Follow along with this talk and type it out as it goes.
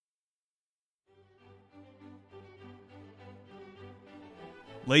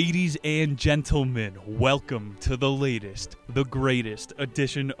Ladies and gentlemen, welcome to the latest, the greatest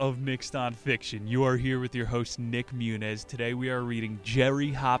edition of Mixed on Fiction. You are here with your host, Nick Muniz. Today we are reading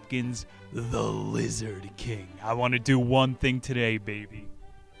Jerry Hopkins' The Lizard King. I want to do one thing today, baby.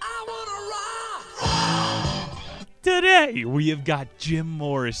 Today, we have got Jim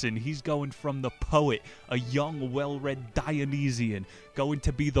Morrison. He's going from the poet, a young, well-read Dionysian, going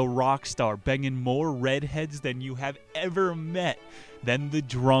to be the rock star, banging more redheads than you have ever met. Then the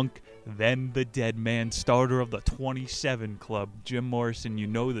drunk, then the dead man, starter of the 27 Club. Jim Morrison, you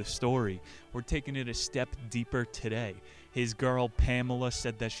know the story. We're taking it a step deeper today. His girl, Pamela,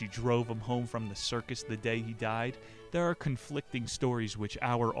 said that she drove him home from the circus the day he died. There are conflicting stories which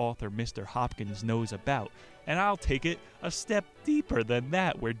our author, Mr. Hopkins, knows about. And I'll take it a step deeper than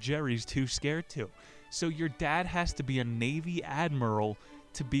that, where Jerry's too scared to. So your dad has to be a Navy admiral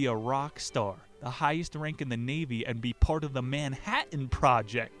to be a rock star, the highest rank in the Navy, and be part of the Manhattan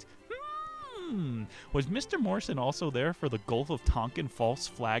Project. Was Mr. Morrison also there for the Gulf of Tonkin false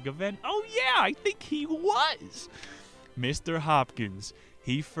flag event? Oh yeah, I think he was. Mr. Hopkins,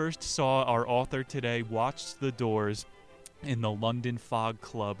 he first saw our author today, watched The Doors in the London Fog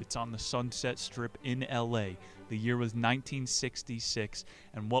Club. It's on the Sunset Strip in L.A. The year was 1966,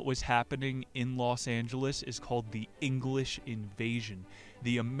 and what was happening in Los Angeles is called the English Invasion.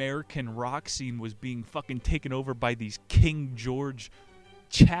 The American rock scene was being fucking taken over by these King George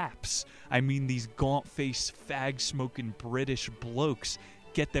chaps. I mean, these gaunt-faced, fag-smoking British blokes.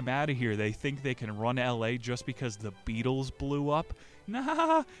 Get them out of here. They think they can run L.A. just because the Beatles blew up.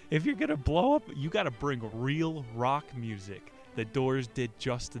 Nah, if you're going to blow up, you got to bring real rock music. The Doors did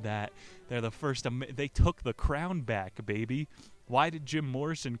just that. They're the first. They took the crown back, baby. Why did Jim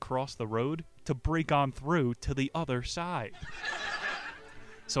Morrison cross the road? To break on through to the other side.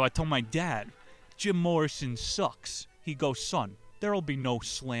 So I told my dad, Jim Morrison sucks. He goes, son, there'll be no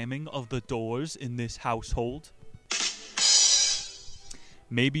slamming of the doors in this household.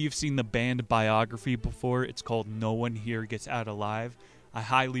 Maybe you've seen the band Biography before. It's called No One Here Gets Out Alive. I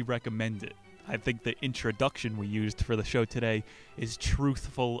highly recommend it. I think the introduction we used for the show today is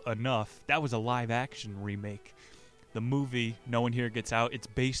truthful enough. That was a live-action remake. The movie, No One Here Gets Out, it's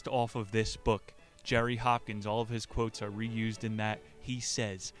based off of this book. Jerry Hopkins, all of his quotes are reused in that. He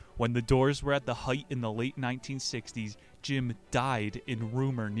says, when the Doors were at the height in the late 1960s, Jim died in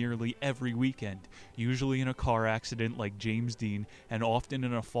rumor nearly every weekend, usually in a car accident like James Dean, and often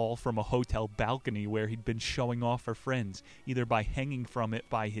in a fall from a hotel balcony where he'd been showing off for friends, either by hanging from it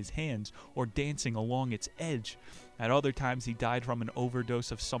by his hands or dancing along its edge. At other times, he died from an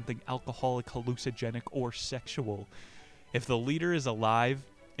overdose of something alcoholic, hallucinogenic, or sexual. If the leader is alive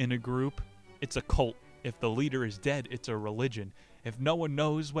in a group, it's a cult. If the leader is dead, it's a religion. If no one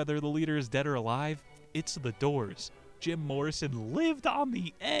knows whether the leader is dead or alive, it's the Doors. Jim Morrison lived on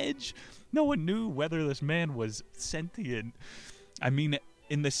the edge. No one knew whether this man was sentient. I mean,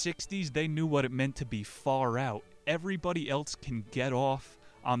 in the 60s, they knew what it meant to be far out. Everybody else can get off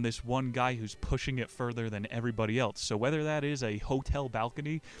on this one guy who's pushing it further than everybody else. So whether that is a hotel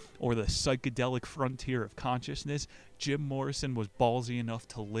balcony or the psychedelic frontier of consciousness, Jim Morrison was ballsy enough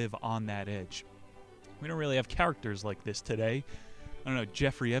to live on that edge. We don't really have characters like this today. I don't know,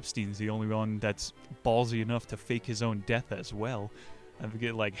 Jeffrey Epstein's the only one that's ballsy enough to fake his own death as well. I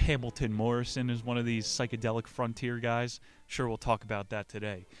forget, like, Hamilton Morrison is one of these psychedelic frontier guys. Sure, we'll talk about that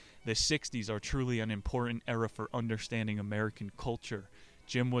today. The 60s are truly an important era for understanding American culture.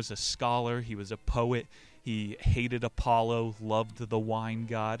 Jim was a scholar, he was a poet, he hated Apollo, loved the wine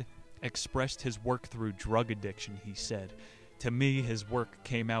god, expressed his work through drug addiction, he said. To me, his work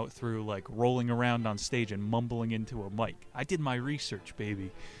came out through, like, rolling around on stage and mumbling into a mic. I did my research, baby.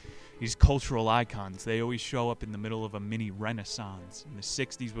 These cultural icons, they always show up in the middle of a mini renaissance. And the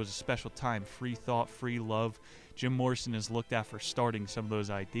 60s was a special time. Free thought, free love. Jim Morrison is looked at for starting some of those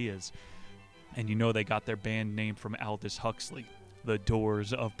ideas. And you know they got their band name from Aldous Huxley, The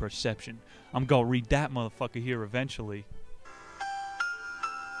Doors of Perception. I'm gonna read that motherfucker here eventually.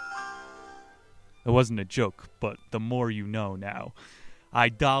 It wasn't a joke, but the more you know now.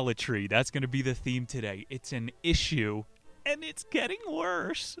 Idolatry, that's going to be the theme today. It's an issue, and it's getting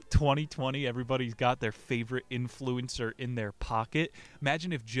worse. 2020, everybody's got their favorite influencer in their pocket.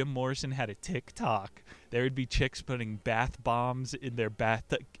 Imagine if Jim Morrison had a TikTok. There would be chicks putting bath bombs in their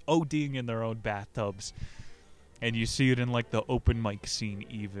bathtub, ODing in their own bathtubs. And you see it in, like, the open mic scene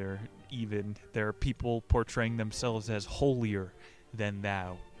even. There are people portraying themselves as holier than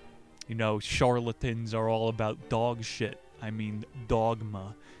thou. You know, charlatans are all about dog shit. I mean,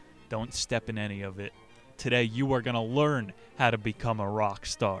 dogma. Don't step in any of it. Today, you are going to learn how to become a rock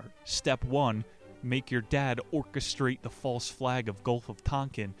star. Step 1, make your dad orchestrate the false flag of Gulf of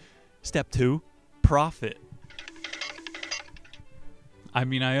Tonkin. Step 2, profit. I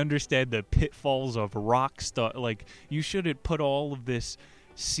mean, I understand the pitfalls of rock stuff. Like, you shouldn't put all of this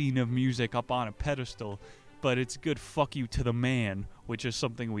scene of music up on a pedestal, but it's good fuck you to the man, which is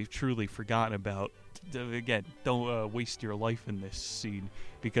something we've truly forgotten about. Again, don't waste your life in this scene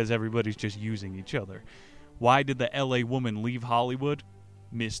because everybody's just using each other. Why did the LA woman leave Hollywood?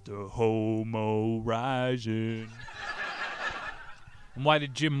 Mr. Homo Rising. And why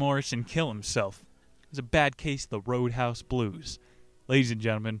did Jim Morrison kill himself? It was a bad case of the Roadhouse Blues. Ladies and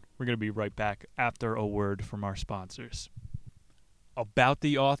gentlemen, we're going to be right back after a word from our sponsors. About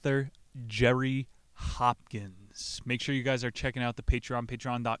the author, Jerry Hopkins. Make sure you guys are checking out the Patreon,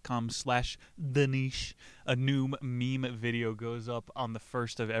 patreon.com/theniche. A new meme video goes up on the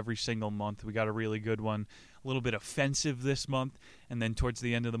first of every single month. We got a really good one. A little bit offensive this month. And then towards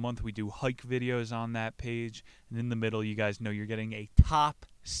the end of the month, we do hike videos on that page. And in the middle, you guys know you're getting a top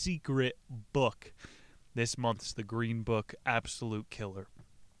secret book. This month's The Green Book, absolute killer.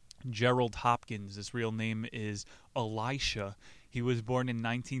 Gerald Hopkins, his real name is Elisha. He was born in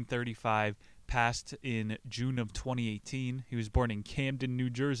 1935, passed in June of 2018. He was born in Camden, New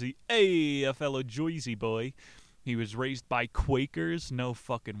Jersey. Hey, a fellow Jersey boy. He was raised by Quakers? No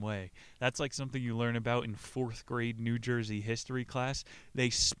fucking way. That's like something you learn about in 4th grade New Jersey history class. They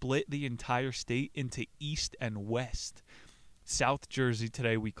split the entire state into East and West. South Jersey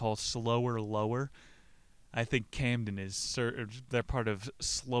today we call Slower Lower. I think Camden is, they're part of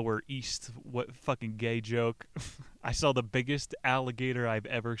Slower East. What fucking gay joke. I saw the biggest alligator I've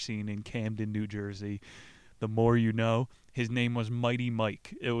ever seen in Camden, New Jersey. The more you know. His name was Mighty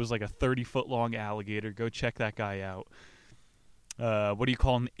Mike. It was like a 30-foot long alligator. Go check that guy out. What do you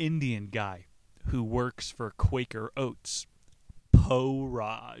call an Indian guy who works for Quaker Oats?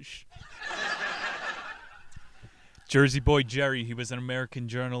 Porage. Jersey boy Jerry, he was an American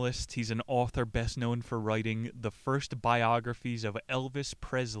journalist. He's an author best known for writing the first biographies of Elvis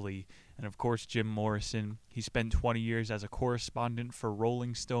Presley and, of course, Jim Morrison. He spent 20 years as a correspondent for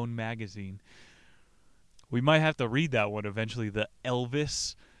Rolling Stone magazine. We might have to read that one eventually, the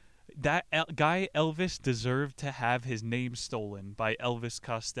Elvis. That guy Elvis deserved to have his name stolen by Elvis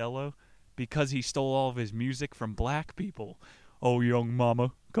Costello because he stole all of his music from black people. Oh, young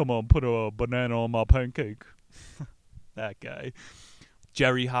mama, come on, put a banana on my pancake. That guy.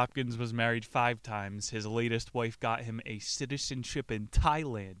 Jerry Hopkins was married 5 times. His latest wife got him a citizenship in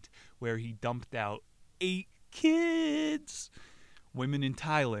Thailand, where he dumped out 8 kids. Women in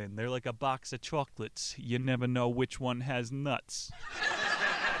Thailand, they're like a box of chocolates. You never know which one has nuts.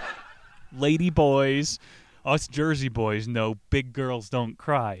 Lady boys, us Jersey boys know big girls don't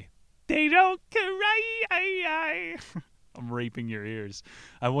cry. They don't cry. I'm raping your ears.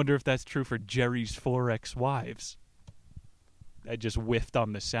 I wonder if that's true for Jerry's 4 ex-wives. I just whiffed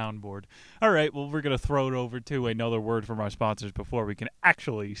on the soundboard. All right, well, we're going to throw it over to another word from our sponsors before we can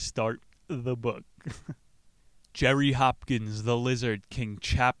actually start the book. Jerry Hopkins, The Lizard King,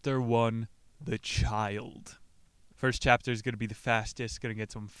 Chapter 1, The Child. First chapter is going to be the fastest, going to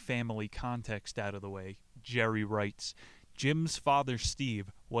get some family context out of the way. Jerry writes, Jim's father,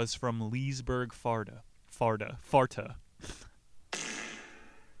 Steve, was from Leesburg, Farta.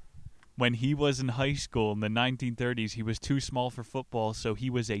 When he was in high school in the 1930s, he was too small for football, so he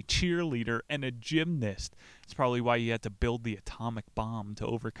was a cheerleader and a gymnast. That's probably why he had to build the atomic bomb to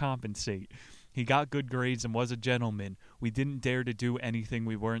overcompensate. He got good grades and was a gentleman. We didn't dare to do anything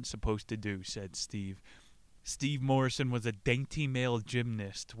we weren't supposed to do, said Steve. Steve Morrison was a dainty male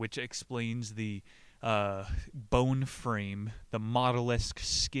gymnast, which explains the bone frame, the model-esque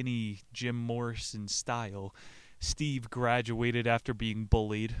skinny Jim Morrison style. Steve graduated after being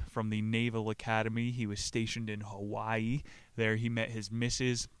bullied from the Naval Academy. He was stationed in Hawaii. There he met his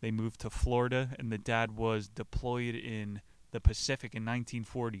missus. They moved to Florida, and the dad was deployed in the Pacific in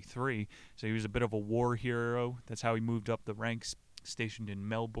 1943. So he was a bit of a war hero. That's how he moved up the ranks, stationed in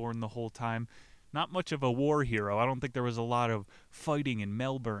Melbourne the whole time. Not much of a war hero. I don't think there was a lot of fighting in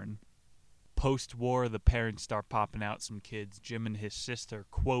Melbourne. Post-war, the parents start popping out some kids. Jim and his sister,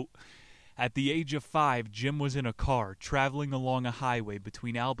 quote, at the age of 5, Jim was in a car, traveling along a highway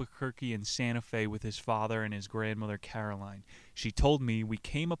between Albuquerque and Santa Fe with his father and his grandmother, Caroline. She told me we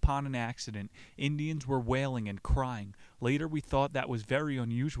came upon an accident. Indians were wailing and crying. Later we thought that was very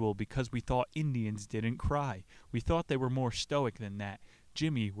unusual because we thought Indians didn't cry. We thought they were more stoic than that.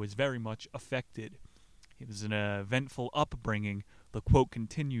 Jimmy was very much affected. It was an eventful upbringing. The quote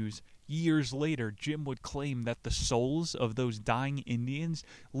continues, years later, Jim would claim that the souls of those dying Indians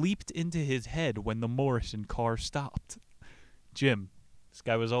leaped into his head when the Morrison car stopped. Jim, This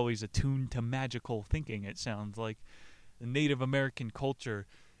guy was always attuned to magical thinking, it sounds like. The Native American culture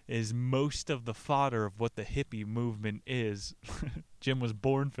is most of the fodder of what the hippie movement is. Jim was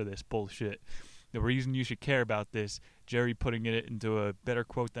born for this bullshit. The reason you should care about this, Jerry putting it into a better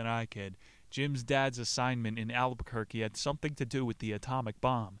quote than I could. Jim's dad's assignment in Albuquerque had something to do with the atomic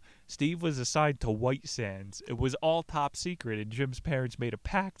bomb. Steve was assigned to White Sands. It was all top secret, and Jim's parents made a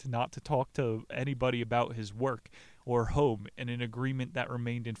pact not to talk to anybody about his work or home, and an agreement that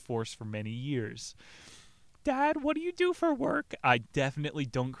remained in force for many years. Dad, what do you do for work? I definitely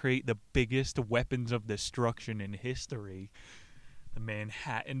don't create the biggest weapons of destruction in history. The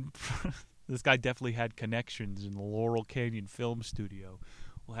Manhattan... This guy definitely had connections in the Laurel Canyon Film Studio.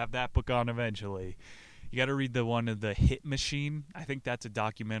 We'll have that book on eventually. You got to read the one of the Hit Machine. I think that's a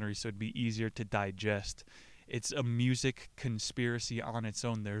documentary, so it'd be easier to digest. It's a music conspiracy on its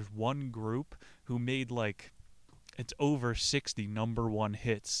own. There's one group who made it's over 60 number one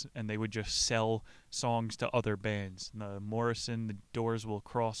hits, and they would just sell songs to other bands. Morrison, the Doors will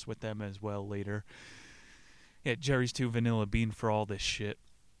cross with them as well later. Yeah, Jerry's too vanilla bean for all this shit.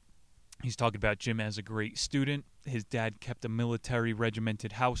 He's talking about Jim as a great student. His dad kept a military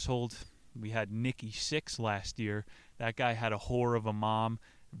regimented household. We had Nikki Sixx last year. That guy had a whore of a mom,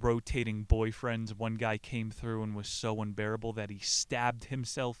 rotating boyfriends. One guy came through and was so unbearable that he stabbed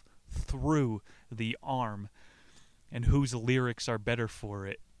himself through the arm. And whose lyrics are better for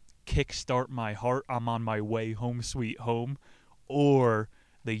it? Kickstart My Heart, I'm on my way home, sweet home. Or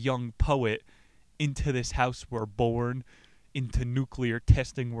the young poet, Into this house we're born, into nuclear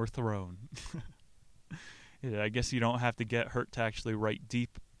testing we're thrown. Yeah, I guess you don't have to get hurt to actually write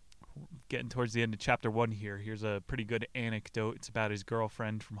deep. Getting towards the end of chapter 1 here. Here's a pretty good anecdote. It's about his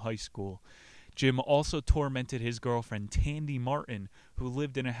girlfriend from high school. Jim also tormented his girlfriend, Tandy Martin, who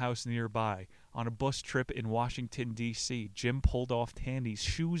lived in a house nearby. On a bus trip in Washington, D.C., Jim pulled off Tandy's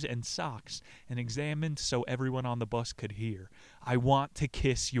shoes and socks and examined so everyone on the bus could hear. I want to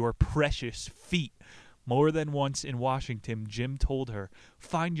kiss your precious feet. More than once in Washington, Jim told her,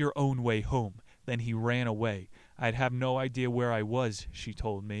 find your own way home. Then he ran away. I'd have no idea where I was, she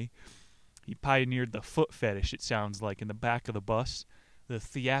told me. He pioneered the foot fetish, it sounds like, in the back of the bus. The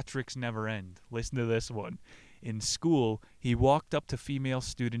theatrics never end. Listen to this one. In school, he walked up to female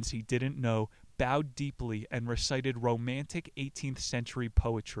students he didn't know, bowed deeply, and recited romantic 18th century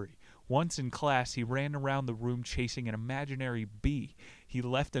poetry. Once in class, he ran around the room chasing an imaginary bee. He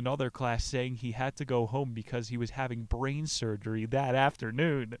left another class saying he had to go home because he was having brain surgery that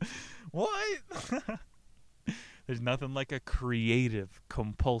afternoon. What? There's nothing like a creative,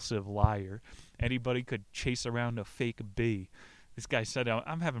 compulsive liar. Anybody could chase around a fake bee. This guy said,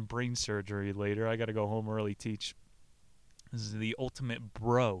 I'm having brain surgery later. I got to go home early, teach. This is the ultimate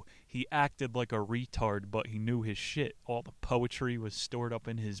bro. He acted like a retard, but he knew his shit. All the poetry was stored up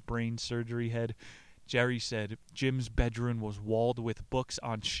in his brain surgery head. Jerry said Jim's bedroom was walled with books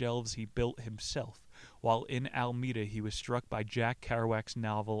on shelves he built himself. While in Alameda, he was struck by Jack Kerouac's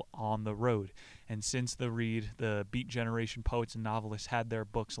novel On the Road. And since the read, the Beat Generation poets and novelists had their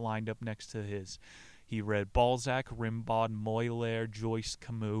books lined up next to his. He read Balzac, Rimbaud, Molière, Joyce,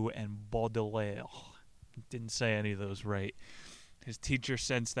 Camus, and Baudelaire. Didn't say any of those right. His teacher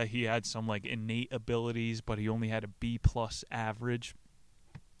sensed that he had some innate abilities, but he only had a B+ average.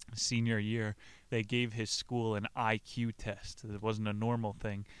 Senior year, they gave his school an IQ test. It wasn't a normal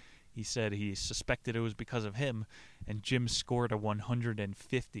thing. He said he suspected it was because of him, and Jim scored a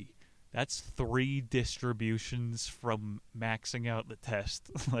 150. That's 3 distributions from maxing out the test.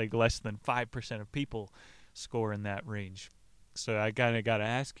 Less than 5% of people score in that range. So I kind of got to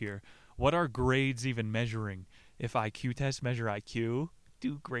ask here, what are grades even measuring? If IQ tests measure IQ,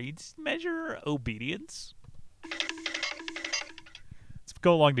 do grades measure obedience? Let's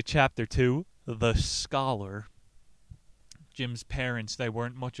go along to chapter 2, The Scholar. Jim's parents, they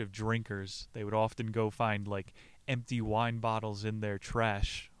weren't much of drinkers. They would often go find empty wine bottles in their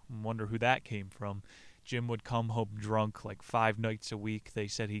trash. Wonder who that came from. Jim would come home drunk 5 nights a week. They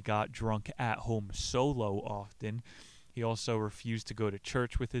said he got drunk at home solo often. He also refused to go to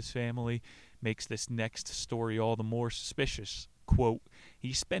church with his family. Makes this next story all the more suspicious. Quote,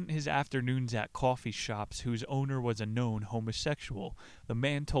 he spent his afternoons at coffee shops whose owner was a known homosexual. The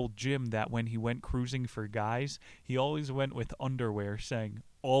man told Jim that when he went cruising for guys, he always went with underwear, saying,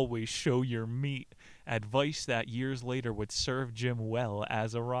 always show your meat. Advice that years later would serve Jim well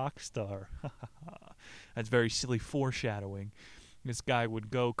as a rock star. That's very silly foreshadowing. This guy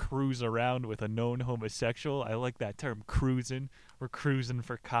would go cruise around with a known homosexual. I like that term, cruising. We're cruising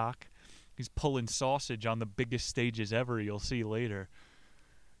for cock. He's pulling sausage on the biggest stages ever, you'll see later.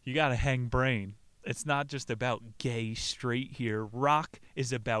 You gotta hang brain. It's not just about gay straight here. Rock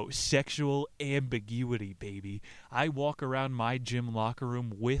is about sexual ambiguity, baby. I walk around my gym locker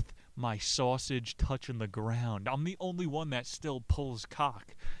room with my sausage touching the ground. I'm the only one that still pulls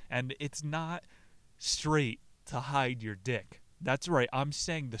cock. And it's not straight to hide your dick. That's right. I'm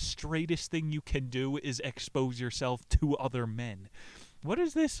saying the straightest thing you can do is expose yourself to other men. What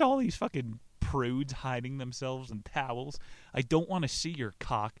is this? All these fucking prudes hiding themselves in towels. I don't want to see your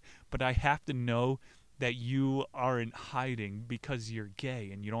cock, but I have to know that you aren't hiding because you're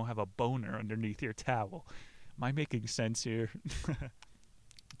gay and you don't have a boner underneath your towel. Am I making sense here?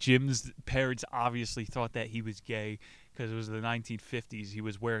 Jim's parents obviously thought that he was gay because it was the 1950s. He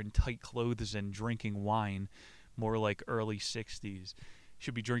was wearing tight clothes and drinking wine, more like early 60s.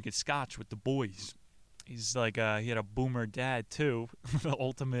 Should be drinking scotch with the boys. He's like, he had a boomer dad too, the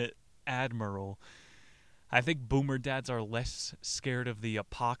ultimate admiral. I think boomer dads are less scared of the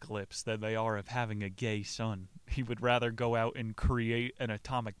apocalypse than they are of having a gay son. He would rather go out and create an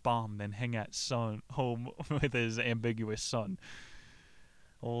atomic bomb than hang at home with his ambiguous son.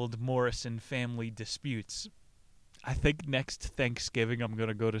 Old Morrison family disputes. I think next Thanksgiving I'm going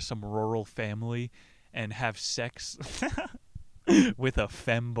to go to some rural family and have sex with a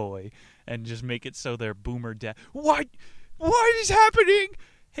femboy and just make it so they're boomer dad. What is happening?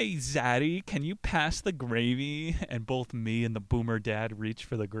 Hey, Zaddy, can you pass the gravy? And both me and the boomer dad reach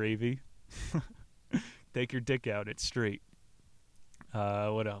for the gravy. Take your dick out. It's straight.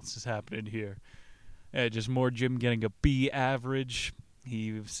 What else is happening here? Just more Jim getting a B average.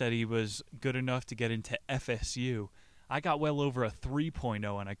 He said he was good enough to get into FSU. I got well over a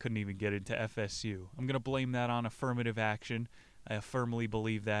 3.0 and I couldn't even get into FSU. I'm going to blame that on affirmative action. I firmly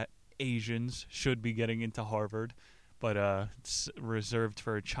believe that Asians should be getting into Harvard. But it's reserved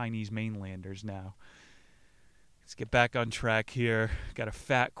for Chinese mainlanders now. Let's get back on track here. Got a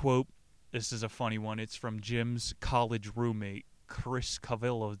fat quote. This is a funny one. It's from Jim's college roommate, Chris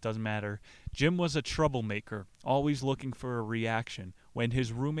Cavillo. Doesn't matter. Jim was a troublemaker, always looking for a reaction. When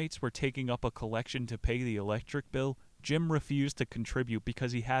his roommates were taking up a collection to pay the electric bill, Jim refused to contribute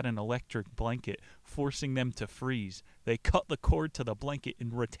because he had an electric blanket, forcing them to freeze. They cut the cord to the blanket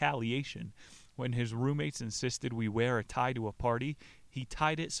in retaliation. When his roommates insisted we wear a tie to a party, he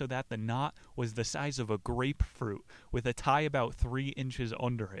tied it so that the knot was the size of a grapefruit, with a tie about 3 inches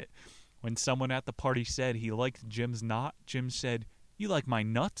under it. When someone at the party said he liked Jim's knot, Jim said, "You like my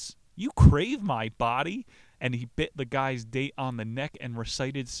nuts? You crave my body?" And he bit the guy's date on the neck and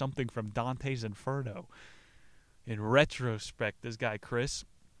recited something from Dante's Inferno. In retrospect, this guy Chris,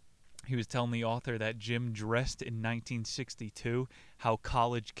 he was telling the author that Jim dressed in 1962 how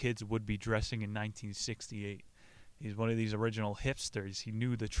college kids would be dressing in 1968. He's one of these original hipsters. He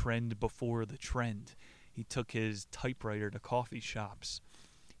knew the trend before the trend. He took his typewriter to coffee shops.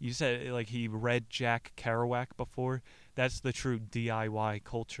 You said like he read Jack Kerouac before. That's the true DIY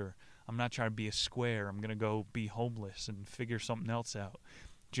culture. I'm not trying to be a square. I'm going to go be homeless and figure something else out.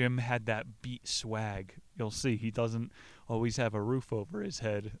 Jim had that beat swag. You'll see he doesn't always have a roof over his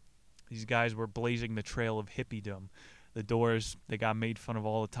head. These guys were blazing the trail of hippiedom. The Doors, they got made fun of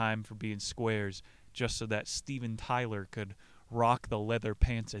all the time for being squares, just so that Steven Tyler could rock the leather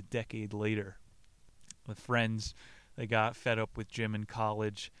pants a decade later. With friends, they got fed up with Jim in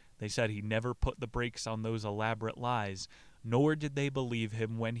college. They said he never put the brakes on those elaborate lies, nor did they believe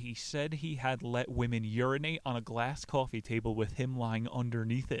him when he said he had let women urinate on a glass coffee table with him lying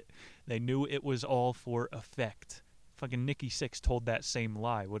underneath it. They knew it was all for effect. Fucking Nikki Sixx told that same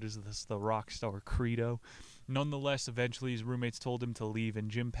lie. What is this, the rock star credo? Nonetheless, eventually his roommates told him to leave,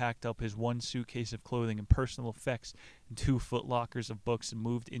 and Jim packed up his 1 suitcase of clothing and personal effects and 2 footlockers of books and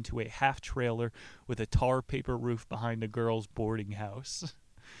moved into a half-trailer with a tar paper roof behind a girls' boarding house.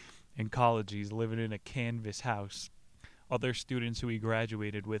 In college, he's living in a canvas house. Other students who he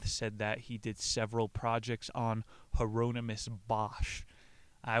graduated with said that he did several projects on Hieronymus Bosch.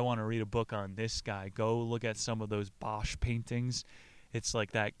 I want to read a book on this guy. Go look at some of those Bosch paintings. It's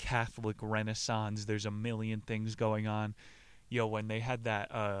like that Catholic Renaissance. There's a million things going on. Yo, when they had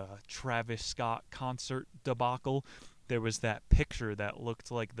that Travis Scott concert debacle, there was that picture that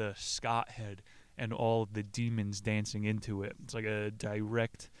looked like the Scott head and all of the demons dancing into it. It's like a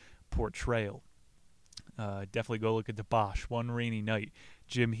direct portrayal. Definitely go look at the Bosch. One rainy night,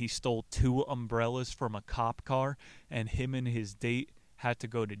 Jim, he stole 2 umbrellas from a cop car, and him and his date had to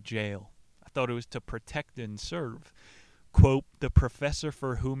go to jail. I thought it was to protect and serve. Quote, the professor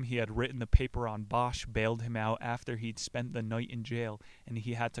for whom he had written the paper on Bosch bailed him out after he'd spent the night in jail, and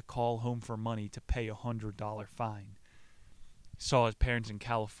he had to call home for money to pay a $100 fine. He saw his parents in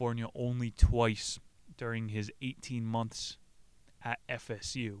California only twice during his 18 months at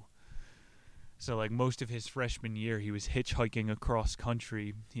FSU. So, like, most of his freshman year, he was hitchhiking across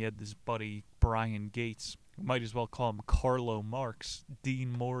country. He had this buddy, Brian Gates. Might as well call him Carlo Marx,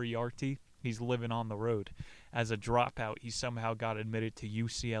 Dean Moriarty. He's living on the road. As a dropout, he somehow got admitted to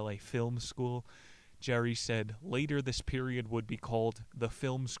UCLA Film School. Jerry said later this period would be called the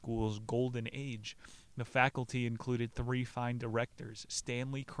film school's golden age. The faculty included 3 fine directors,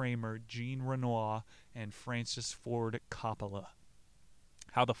 Stanley Kramer, Jean Renoir, and Francis Ford Coppola.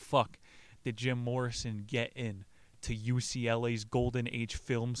 How the fuck did Jim Morrison get in to UCLA's Golden Age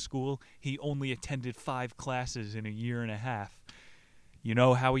Film School? He only attended 5 classes in a year and a half. You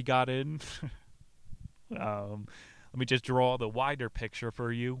know how he got in? Let me just draw the wider picture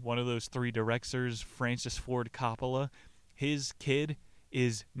for you. One of those 3 directors, Francis Ford Coppola, his kid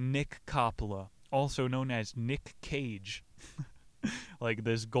is Nick Coppola, also known as Nick Cage. Like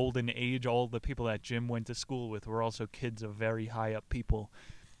this Golden Age, all the people that Jim went to school with were also kids of very high up people.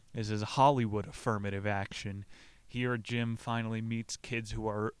 This is Hollywood affirmative action. Here, Jim finally meets kids who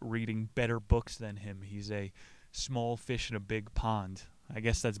are reading better books than him. He's a small fish in a big pond. I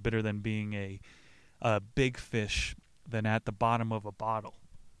guess that's better than being a big fish than at the bottom of a bottle.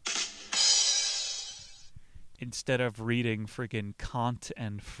 Instead of reading freaking Kant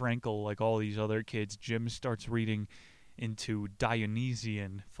and Frankl like all these other kids, Jim starts reading into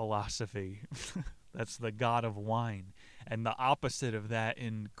Dionysian philosophy. That's the god of wine. And the opposite of that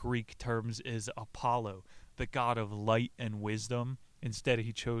in Greek terms is Apollo, the god of light and wisdom. Instead,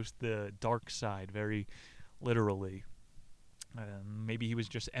 he chose the dark side, very literally. Maybe he was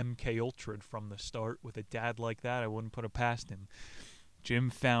just MK Ultra from the start. With a dad like that, I wouldn't put it past him. Jim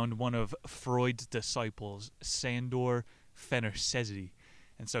found one of Freud's disciples, Sandor Fenercezi,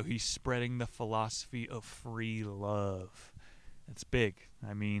 and so he's spreading the philosophy of free love. That's big.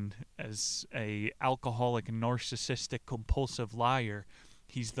 I mean, as a alcoholic, narcissistic, compulsive liar,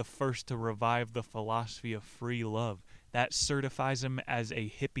 he's the first to revive the philosophy of free love. That certifies him as a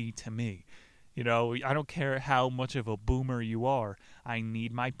hippie to me. You know, I don't care how much of a boomer you are. I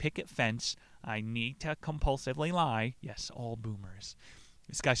need my picket fence. I need to compulsively lie. Yes, all boomers.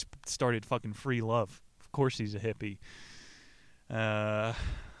 This guy started fucking free love. Of course he's a hippie.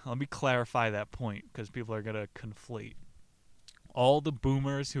 Let me clarify that point, because people are going to conflate. All the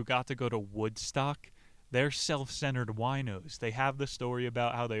boomers who got to go to Woodstock, they're self-centered winos. They have the story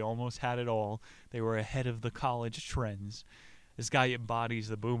about how they almost had it all. They were ahead of the college trends. This guy embodies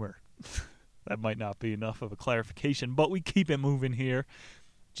the boomer. That might not be enough of a clarification, but we keep it moving here.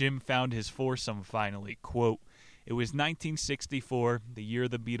 Jim found his foursome finally. Quote, "It was 1964, the year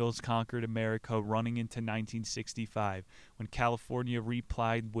the Beatles conquered America, running into 1965, when California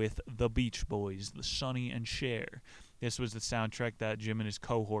replied with The Beach Boys, The Sonny and Cher. This was the soundtrack that Jim and his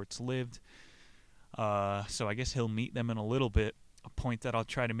cohorts lived. So I guess he'll meet them in a little bit. A point that I'll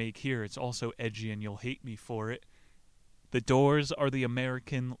try to make here, it's also edgy and you'll hate me for it. The Doors are the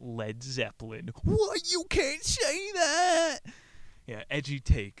American Led Zeppelin." What? You can't say that! Yeah, edgy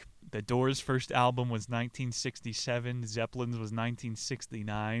take. The Doors' first album was 1967. Zeppelin's was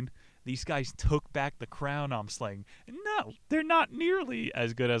 1969. These guys took back the crown, I'm slaying. No, they're not nearly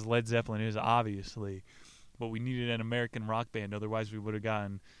as good as Led Zeppelin is, obviously. But we needed an American rock band, otherwise we would have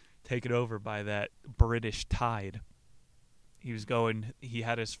gotten taken over by that British tide. He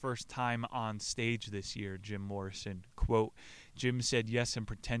had his first time on stage this year, Jim Morrison. Quote, "Jim said yes and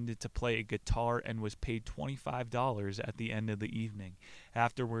pretended to play a guitar and was paid $25 at the end of the evening.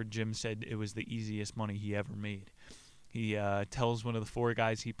 Afterward, Jim said it was the easiest money he ever made." He tells one of the 4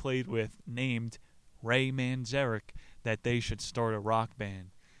 guys he played with, named Ray Manzarek, that they should start a rock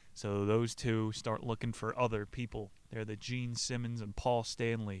band. So those 2 start looking for other people. They're the Gene Simmons and Paul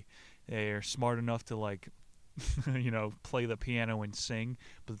Stanley. They're smart enough to, play the piano and sing,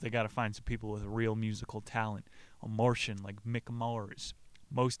 but they got to find some people with real musical talent. A Martian like Mick Mars.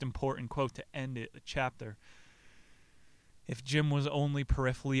 Most important quote to end the chapter. If Jim was only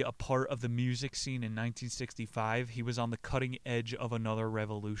peripherally a part of the music scene in 1965, he was on the cutting edge of another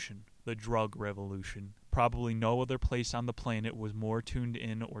revolution, the drug revolution. Probably no other place on the planet was more tuned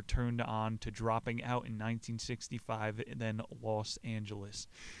in or turned on to dropping out in 1965 than Los Angeles.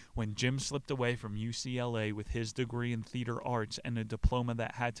 When Jim slipped away from UCLA with his degree in theater arts and a diploma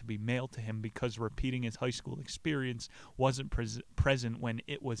that had to be mailed to him because repeating his high school experience wasn't present when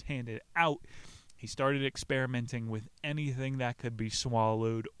it was handed out, he started experimenting with anything that could be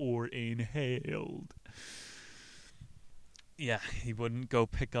swallowed or inhaled. Yeah, he wouldn't go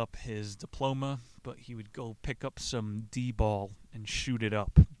pick up his diploma, but he would go pick up some D-ball and shoot it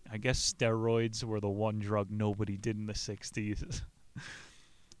up. I guess steroids were the one drug nobody did in the 60s.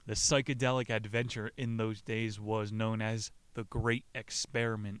 The psychedelic adventure in those days was known as the great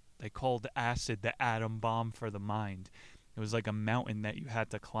experiment. They called acid the atom bomb for the mind. It was like a mountain that you had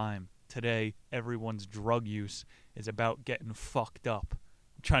to climb. Today, everyone's drug use is about getting fucked up,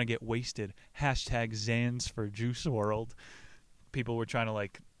 trying to get wasted. Hashtag Zans for Juice WRLD. People were trying to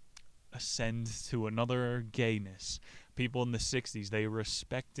like ascend to another gayness. People in the 60s, they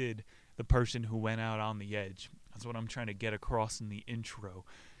respected the person who went out on the edge. That's what I'm trying to get across in the intro.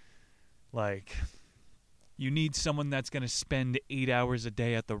 Like, you need someone that's going to spend 8 hours a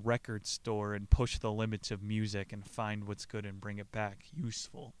day at the record store and push the limits of music and find what's good and bring it back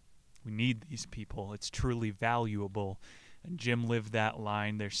useful. We need these people. It's truly valuable. And Jim lived that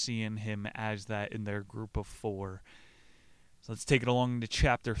line. They're seeing him as that in their group of 4. So let's take it along to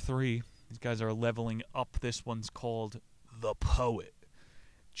chapter 3. These guys are leveling up. This one's called The Poet.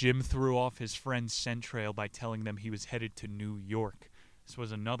 Jim threw off his friend Centrail by telling them he was headed to New York. This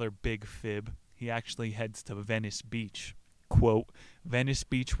was another big fib. He actually heads to Venice Beach. Quote, Venice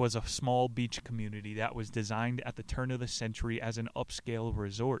Beach was a small beach community that was designed at the turn of the century as an upscale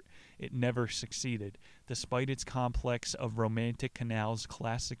resort. It never succeeded. Despite its complex of romantic canals,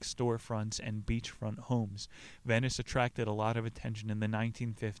 classic storefronts, and beachfront homes, Venice attracted a lot of attention in the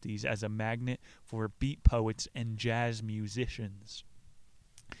 1950s as a magnet for beat poets and jazz musicians.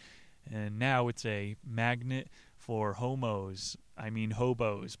 And now it's a magnet for hobos,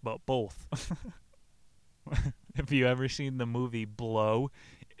 but both. Have you ever seen the movie Blow?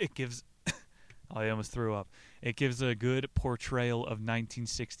 It gives... I almost threw up. It gives a good portrayal of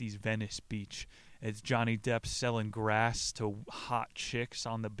 1960s Venice Beach. It's Johnny Depp selling grass to hot chicks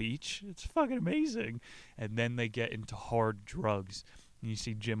on the beach. It's fucking amazing. And then they get into hard drugs. And you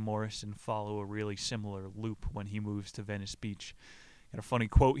see Jim Morrison follow a really similar loop when he moves to Venice Beach. Got a funny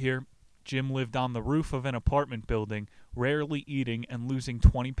quote here. Jim lived on the roof of an apartment building, rarely eating and losing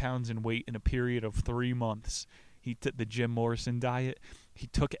 20 pounds in weight in a period of 3 months. He took the Jim Morrison diet. He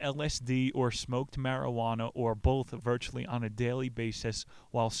took LSD or smoked marijuana or both virtually on a daily basis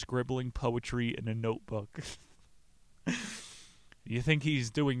while scribbling poetry in a notebook. You think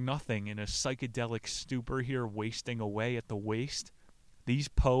he's doing nothing in a psychedelic stupor here, wasting away at the waist? These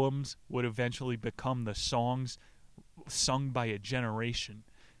poems would eventually become the songs sung by a generation.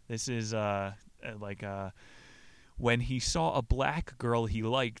 This is when he saw a black girl he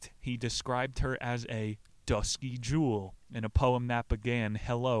liked, he described her as a dusky jewel in a poem that began,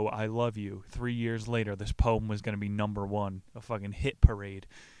 "Hello, I love you." 3 years later, this poem was going to be number 1, a fucking hit parade.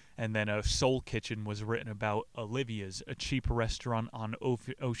 And then a Soul Kitchen was written about Olivia's, a cheap restaurant on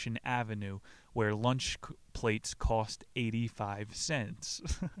Ocean Avenue where lunch plates cost 85 cents.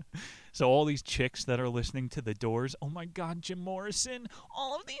 So all these chicks that are listening to The Doors, oh my God, Jim Morrison,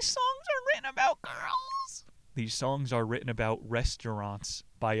 all of these songs are written about girls. These songs are written about restaurants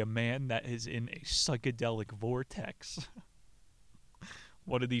by a man that is in a psychedelic vortex.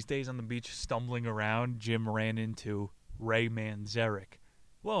 One of these days on the beach, stumbling around, Jim ran into Ray Manzarek.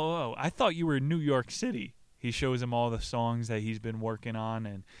 Whoa, I thought you were in New York City. He shows him all the songs that he's been working on,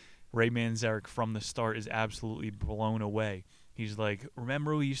 and Ray Manzarek from the start is absolutely blown away. He's like,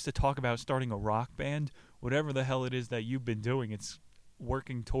 remember we used to talk about starting a rock band? Whatever the hell it is that you've been doing, it's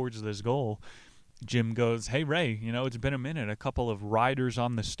working towards this goal. Jim goes, hey Ray, it's been a minute. A couple of riders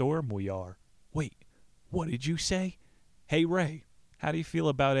on the storm we are. Wait, what did you say? Hey Ray, how do you feel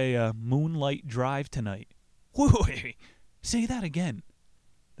about a moonlight drive tonight? Wait, say that again.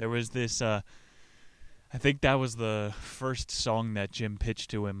 There was this, I think that was the first song that Jim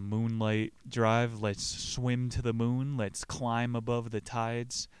pitched to him, Moonlight Drive. Let's swim to the moon. Let's climb above the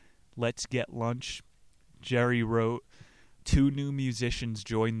tides. Let's get lunch. Jerry wrote, 2 new musicians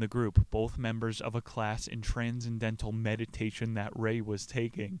joined the group, both members of a class in transcendental meditation that Ray was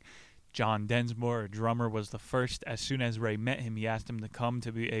taking. John Densmore, a drummer, was the first. As soon as Ray met him, he asked him to come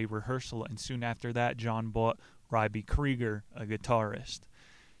to be a rehearsal, and soon after that, John bought Ryby Krieger, a guitarist.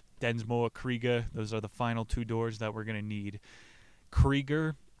 Densmore, Krieger, those are the final 2 doors that we're going to need.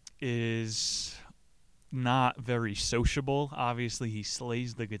 Krieger is not very sociable. Obviously, he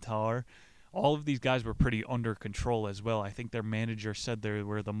slays the guitar. All of these guys were pretty under control as well. I think their manager said they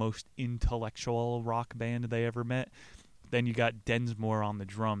were the most intellectual rock band they ever met. Then you got Densmore on the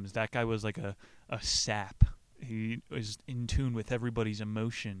drums. That guy was like a sap. He was in tune with everybody's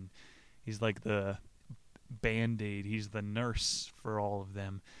emotion. He's like the Band-Aid. He's the nurse for all of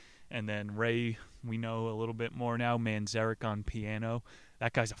them. And then Ray, we know a little bit more now, Manzarek on piano.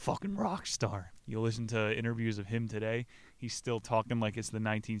 That guy's a fucking rock star. You listen to interviews of him today, he's still talking like it's the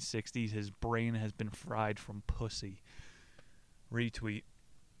 1960s. His brain has been fried from pussy. Retweet.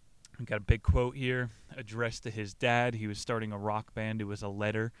 We got a big quote here addressed to his dad. He was starting a rock band. It was a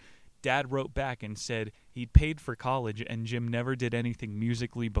letter. Dad wrote back and said he'd paid for college and Jim never did anything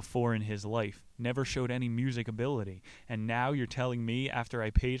musically before in his life, never showed any music ability. And now you're telling me after I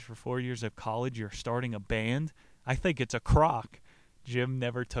paid for 4 years of college you're starting a band? I think it's a crock. Jim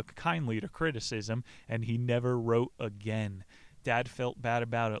never took kindly to criticism, and he never wrote again. Dad felt bad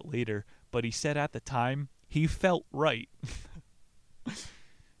about it later, but he said at the time he felt right.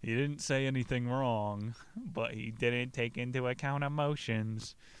 He didn't say anything wrong, but he didn't take into account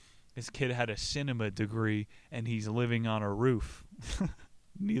emotions. This kid had a cinema degree, and he's living on a roof.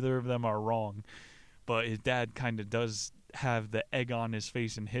 Neither of them are wrong. But his dad kind of does have the egg on his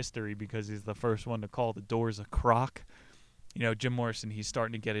face in history because he's the first one to call the Doors a crock. You know, Jim Morrison, he's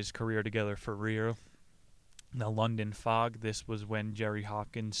starting to get his career together for real. The London Fog, this was when Jerry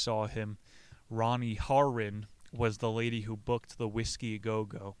Hopkins saw him. Ronnie Harron was the lady who booked the Whiskey A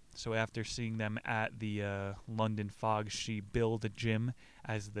Go-Go. So after seeing them at the London Fog, she billed Jim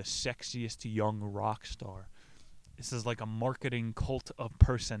as the sexiest young rock star. This is like a marketing cult of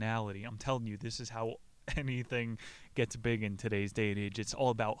personality. I'm telling you, this is how anything gets big in today's day and age. It's all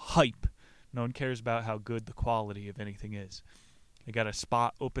about hype. No one cares about how good the quality of anything is. They got a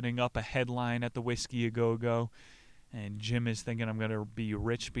spot opening up, a headline at the Whiskey A Go-Go, and Jim is thinking, I'm going to be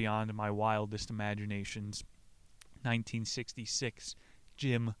rich beyond my wildest imaginations. 1966,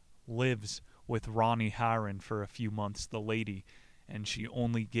 Jim lives with Ronnie Harron for a few months, the lady, and she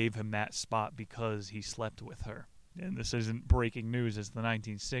only gave him that spot because he slept with her. And this isn't breaking news, it's the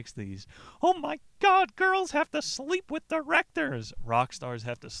 1960s. Oh my God, girls have to sleep with directors. Rock stars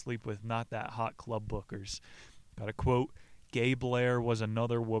have to sleep with not that hot club bookers. Got a quote, Gay Blair was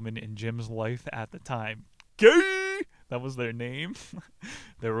another woman in Jim's life at the time. Gay! That was their name.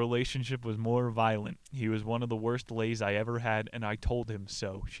 Their relationship was more violent. He was one of the worst lays I ever had, and I told him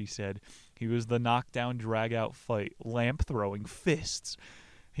so, she said. He was the knockdown, drag-out fight, lamp-throwing fists.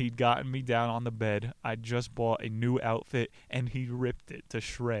 He'd gotten me down on the bed. I'd just bought a new outfit, and he ripped it to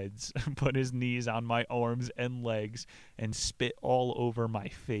shreds, put his knees on my arms and legs, and spit all over my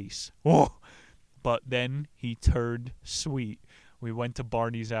face. Oh! But then he turned sweet. We went to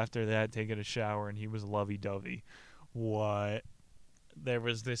Barney's after that, taking a shower, and he was lovey-dovey. What? There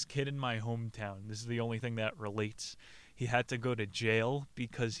was this kid in my hometown. This is the only thing that relates. He had to go to jail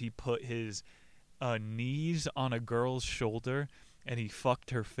because he put his knees on a girl's shoulder and he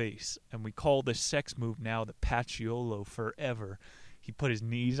fucked her face. And we call this sex move now the Paciolo forever. He put his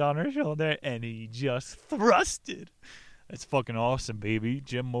knees on her shoulder and he just thrusted. That's fucking awesome, baby.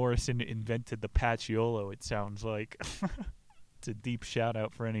 Jim Morrison invented the Paciolo, it sounds like. It's a deep shout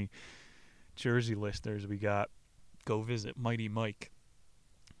out for any Jersey listeners we got. Go visit Mighty Mike.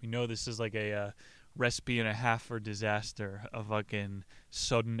 We know this is like a recipe and a half for disaster, a fucking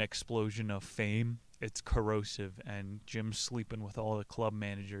sudden explosion of fame. It's corrosive, and Jim's sleeping with all the club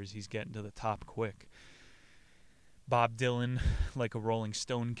managers. He's getting to the top quick. Bob Dylan, like a Rolling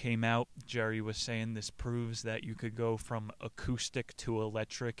Stone, came out. Jerry was saying this proves that you could go from acoustic to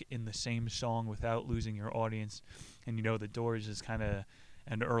electric in the same song without losing your audience. And you know, the Doors is kind of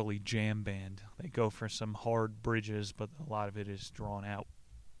an early jam band. They go for some hard bridges, but a lot of it is drawn out.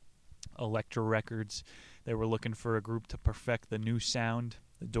 Elektra Records, they were looking for a group to perfect the new sound.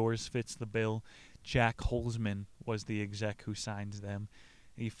 The Doors fits the bill. Jack Holzman was the exec who signs them.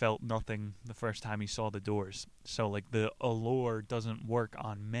 He felt nothing the first time he saw the Doors. So, like, the allure doesn't work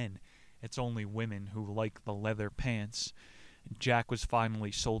on men. It's only women who like the leather pants. Jack was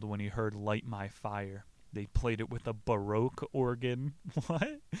finally sold when he heard Light My Fire. They played it with a Baroque organ.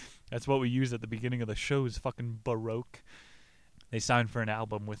 What? That's what we use at the beginning of the show is fucking Baroque. They signed for an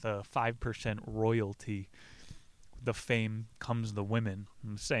album with a 5% royalty. The fame comes the women.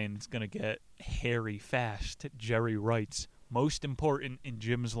 I'm saying it's going to get hairy fast. Jerry writes, most important in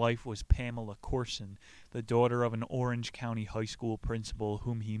Jim's life was Pamela Corson, the daughter of an Orange County high school principal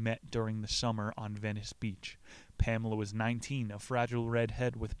whom he met during the summer on Venice Beach. Pamela was 19, a fragile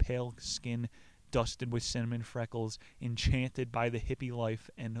redhead with pale skin, dusted with cinnamon freckles, enchanted by the hippie life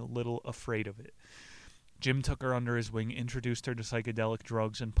and a little afraid of it. Jim took her under his wing, introduced her to psychedelic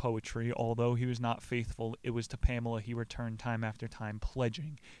drugs and poetry. Although he was not faithful, it was to Pamela he returned time after time,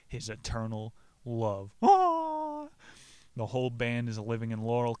 pledging his eternal love. Ah! The whole band is living in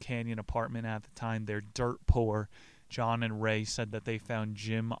Laurel Canyon apartment at the time. They're dirt poor. John and Ray said that they found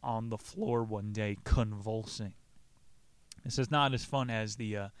Jim on the floor one day, convulsing. This is not as fun as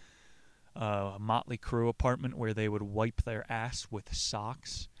the Motley Crue apartment where they would wipe their ass with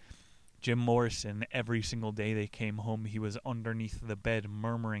socks. Jim Morrison, every single day they came home, he was underneath the bed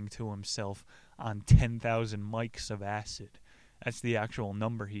murmuring to himself on 10,000 mics of acid. That's the actual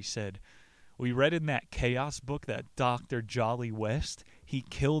number, he said. We read in that Chaos book that Dr. Jolly West, he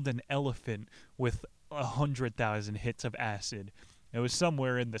killed an elephant with 100,000 hits of acid. It was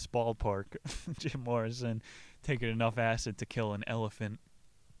somewhere in this ballpark. Jim Morrison taking enough acid to kill an elephant.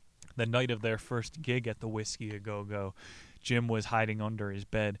 The night of their first gig at the Whiskey A Go Go, Jim was hiding under his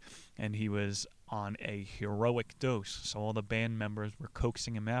bed, and he was on a heroic dose. So all the band members were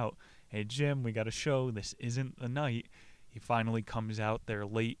coaxing him out. Hey, Jim, we got a show. This isn't the night. He finally comes out there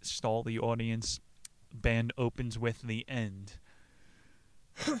late, stall the audience. Band opens with The End.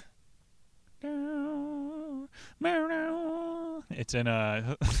 It's in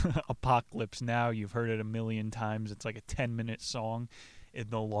Apocalypse Now. You've heard it a million times. It's like a 10-minute song. In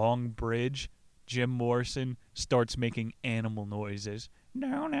the long bridge, Jim Morrison starts making animal noises.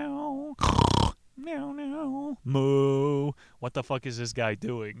 No, no. No, no. Moo. What the fuck is this guy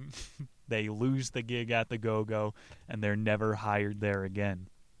doing? They lose the gig at the Go-Go, and they're never hired there again.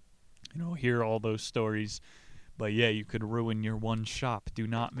 Hear all those stories. But yeah, you could ruin your one shop. Do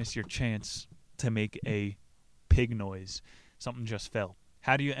not miss your chance to make a pig noise. Something just fell.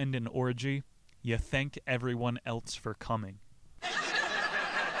 How do you end an orgy? You thank everyone else for coming.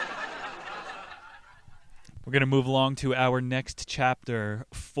 We're going to move along to our next chapter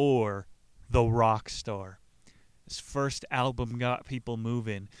for The Rock Star. His first album got people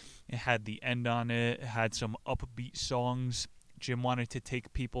moving. It had The End on it. It had some upbeat songs. Jim wanted to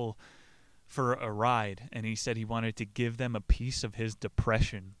take people for a ride, and he said he wanted to give them a piece of his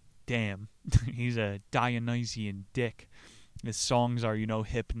depression. Damn, he's a Dionysian dick. His songs are,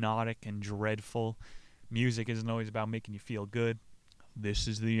 hypnotic and dreadful. Music isn't always about making you feel good. This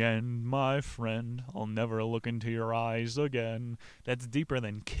is the end, my friend. I'll never look into your eyes again. That's deeper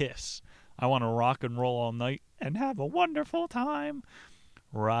than Kiss. I want to rock and roll all night and have a wonderful time.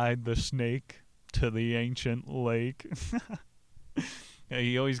 Ride the snake to the ancient lake.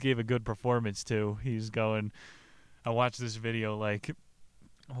 He always gave a good performance, too. He's going... I watched this video,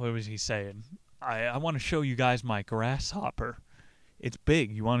 what was he saying? I want to show you guys my grasshopper. It's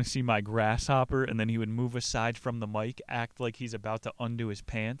big. You want to see my grasshopper? And then he would move aside from the mic, act like he's about to undo his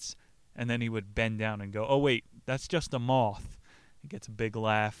pants, and then he would bend down and go, oh, wait, that's just a moth. He gets a big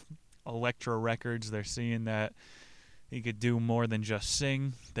laugh. Elektra Records, they're seeing that he could do more than just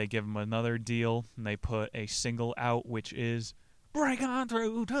sing. They give him another deal, and they put a single out, which is Break On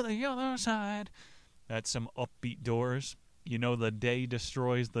Through to the Other Side. That's some upbeat Doors. The day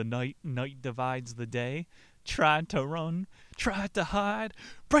destroys the night, night divides the day. Tried to run, tried to hide,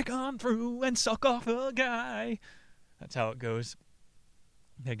 break on through and suck off a guy. That's how it goes.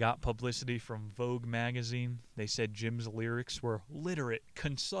 They got publicity from Vogue magazine. They said Jim's lyrics were literate,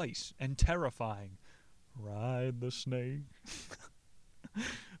 concise, and terrifying. Ride the snake.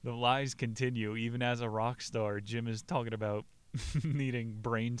 The lies continue. Even as a rock star, Jim is talking about needing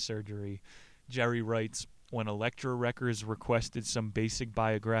brain surgery. Jerry writes, when Elektra Records requested some basic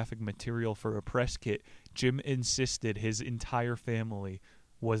biographic material for a press kit, Jim insisted his entire family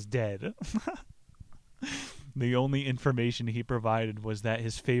was dead. The only information he provided was that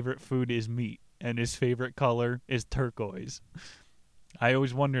his favorite food is meat, and his favorite color is turquoise. I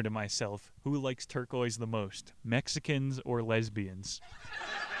always wonder to myself, who likes turquoise the most, Mexicans or lesbians?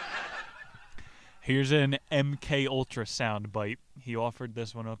 Here's an MK Ultra soundbite. He offered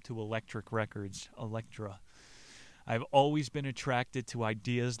this one up to Electric Records, Elektra. I've always been attracted to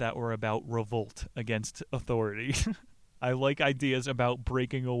ideas that were about revolt against authority. I like ideas about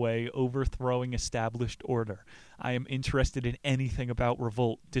breaking away, overthrowing established order. I am interested in anything about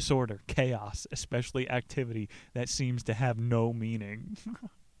revolt, disorder, chaos, especially activity that seems to have no meaning.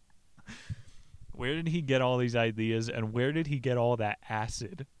 Where did he get all these ideas, and where did he get all that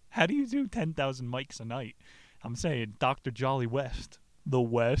acid? How do you do 10,000 mics a night? I'm saying Dr. Jolly West. The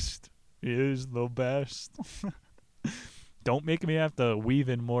West is the best. Don't make me have to weave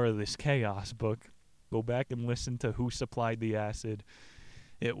in more of this chaos book. Go back and listen to who supplied the acid.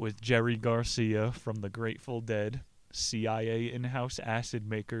 It was Jerry Garcia from the Grateful Dead, CIA in-house acid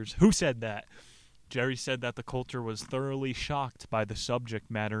makers. Who said that? Jerry said that the culture was thoroughly shocked by the subject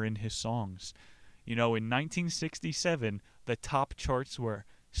matter in his songs. In 1967, the top charts were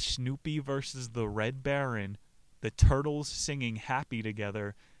Snoopy versus the Red Baron, the Turtles singing Happy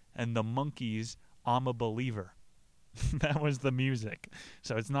Together, and the Monkees' I'm a Believer. That was the music.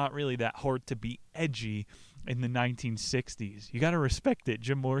 So it's not really that hard to be edgy in the 1960s. You got to respect it.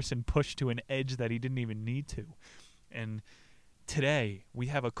 Jim Morrison pushed to an edge that he didn't even need to. And today, we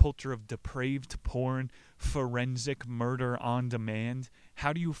have a culture of depraved porn, forensic murder on demand.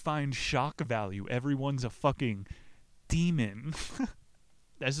 How do you find shock value? Everyone's a fucking demon.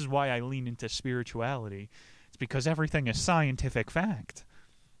 This is why I lean into spirituality. It's because everything is scientific fact.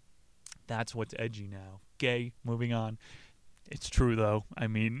 That's what's edgy now. Gay, moving on. It's true, though. I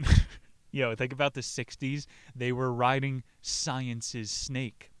mean, think about the 60s. They were riding science's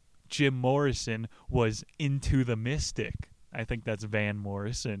snake. Jim Morrison was into the mystic. I think that's Van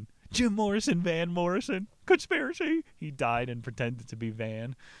Morrison. Jim Morrison, Van Morrison. Conspiracy. He died and pretended to be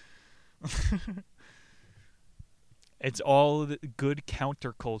Van. It's all good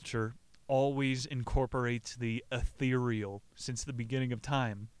counterculture always incorporates the ethereal since the beginning of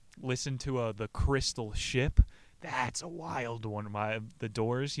time. Listen to The Crystal Ship. That's a wild one. The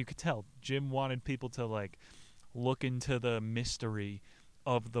Doors, you could tell. Jim wanted people to, look into the mystery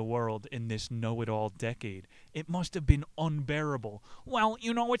of the world in this know-it-all decade. It must have been unbearable. Well,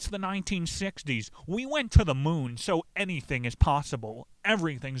 it's the 1960s. We went to the moon, so anything is possible.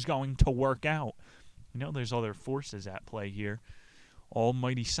 Everything's going to work out. There's other forces at play here.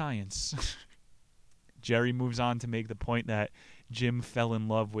 Almighty science. Jerry moves on to make the point that Jim fell in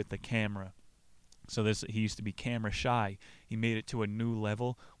love with the camera. So he used to be camera shy. He made it to a new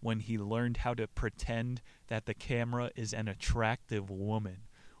level when he learned how to pretend that the camera is an attractive woman.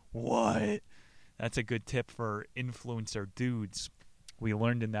 What? That's a good tip for influencer dudes. We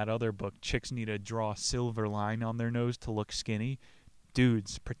learned in that other book, chicks need to draw a silver line on their nose to look skinny.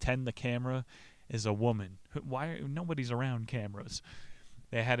 Dudes, pretend the camera is a woman. Nobody's around cameras.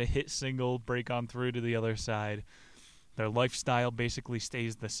 They had a hit single, break on through to the other side. Their lifestyle basically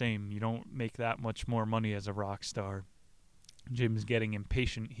stays the same. You don't make that much more money as a rock star. Jim's getting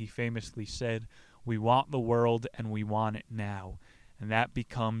impatient. He famously said, "We want the world and we want it now." And that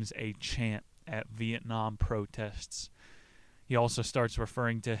becomes a chant at Vietnam protests. He also starts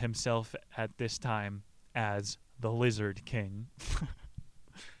referring to himself at this time as the Lizard King.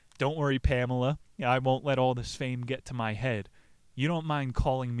 Don't worry, Pamela. I won't let all this fame get to my head. You don't mind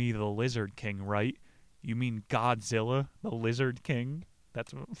calling me the Lizard King, right? You mean Godzilla, the Lizard King?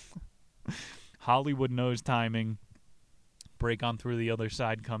 That's what Hollywood knows timing. Break on Through the Other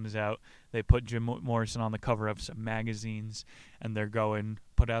Side comes out. They put Jim Morrison on the cover of some magazines, and they're going,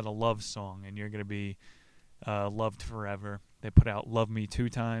 put out a love song, and you're going to be loved forever. They put out Love Me 2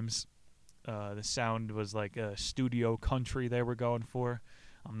 times. The sound was like a studio country they were going for.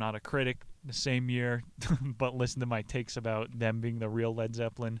 I'm not a critic the same year, but listen to my takes about them being the real Led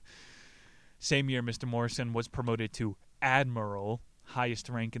Zeppelin. Same year, Mr. Morrison was promoted to Admiral, highest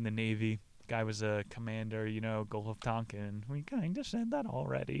rank in the Navy. Guy was a commander, Gulf of Tonkin. We kind of said that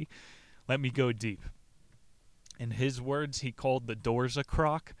already. Let me go deep. In his words, he called the Doors a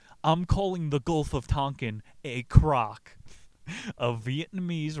crock. I'm calling the Gulf of Tonkin a crock. A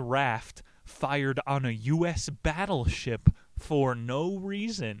Vietnamese raft fired on a U.S. battleship for no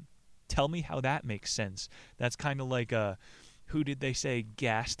reason. Tell me how that makes sense. That's kind of like who did they say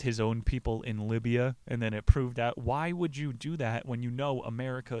gassed his own people in Libya, and then it proved out, why would you do that when you know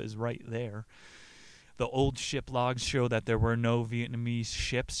America is right there? The old ship logs show that there were no Vietnamese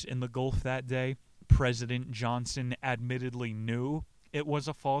ships in the Gulf that day. President Johnson admittedly knew it was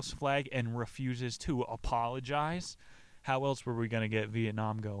a false flag and refuses to apologize. How else were we going to get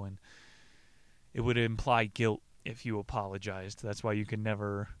Vietnam going? It would imply guilt if you apologized. That's why you can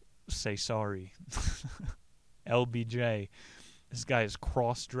never say sorry. LBJ. This guy is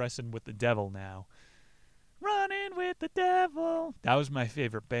cross-dressing with the devil now. Running with the devil. That was my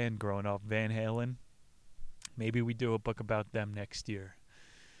favorite band growing up, Van Halen. Maybe we do a book about them next year.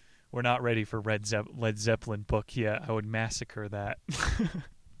 We're not ready for Led Zeppelin book yet. I would massacre that.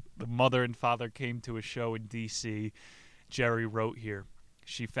 The mother and father came to a show in D.C. Jerry wrote here.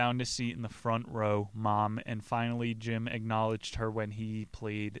 She found a seat in the front row, Mom, and finally Jim acknowledged her when he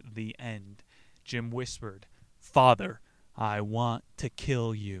played The End. Jim whispered, "Father, I want to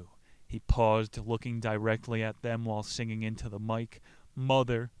kill you." He paused, looking directly at them while singing into the mic.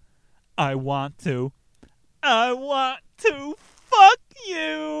 "Mother, I want to fuck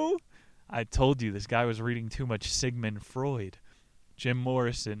you." I told you this guy was reading too much Sigmund Freud. Jim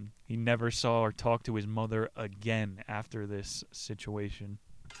Morrison, he never saw or talked to his mother again after this situation.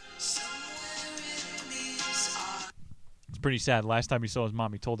 It's pretty sad. Last time he saw his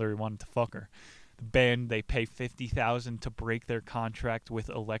mom, he told her he wanted to fuck her. The band, they pay $50,000 to break their contract with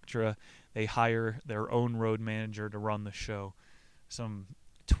Elektra. They hire their own road manager to run the show. Some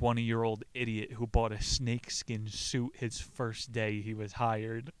 20-year-old idiot who bought a snakeskin suit his first day he was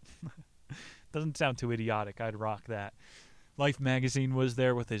hired. Doesn't sound too idiotic. I'd rock that. Life magazine was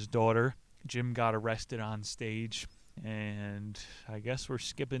there with his daughter. Jim got arrested on stage. And I guess we're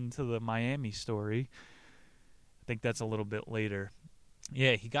skipping to the Miami story. I think that's a little bit later.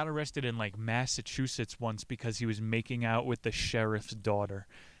 Yeah, he got arrested in Massachusetts once because he was making out with the sheriff's daughter.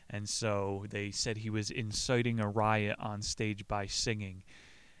 And so they said he was inciting a riot on stage by singing.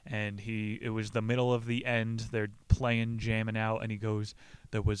 And it was the middle of the end. They're playing, jamming out, and he goes,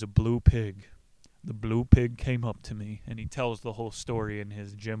 "There was a blue pig. The blue pig came up to me," and he tells the whole story in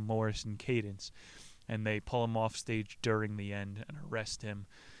his Jim Morrison cadence. And they pull him off stage during the end and arrest him.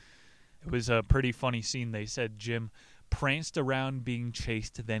 It was a pretty funny scene. They said Jim pranced around being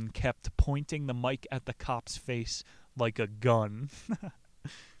chased, then kept pointing the mic at the cop's face like a gun.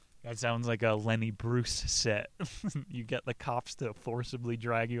 That sounds like a Lenny Bruce set. You get the cops to forcibly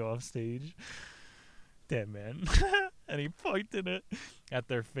drag you off stage. Damn, man. And he pointed it at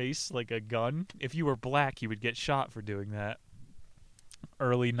their face like a gun. If you were black, you would get shot for doing that.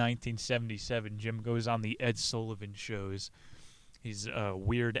 Early 1977, Jim goes on the Ed Sullivan shows. His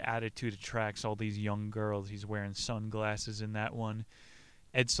weird attitude attracts all these young girls. He's wearing sunglasses in that one.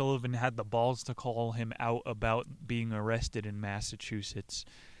 Ed Sullivan had the balls to call him out about being arrested in Massachusetts.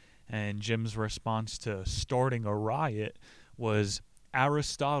 And Jim's response to starting a riot was,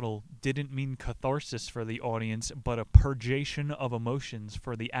 Aristotle didn't mean catharsis for the audience, but a purgation of emotions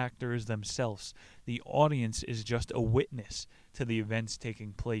for the actors themselves. The audience is just a witness to the events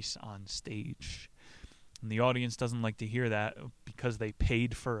taking place on stage. And the audience doesn't like to hear that because they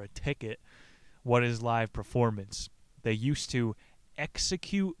paid for a ticket. What is live performance? They used to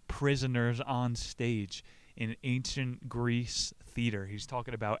execute prisoners on stage in ancient Greece theater. He's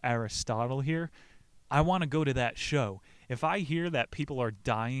talking about Aristotle here. I want to go to that show. If I hear that people are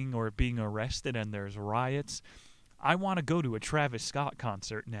dying or being arrested and there's riots, I want to go to a Travis Scott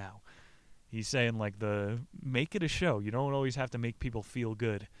concert now. He's saying, like, make it a show. You don't always have to make people feel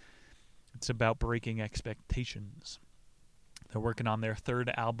good. It's about breaking expectations. They're working on their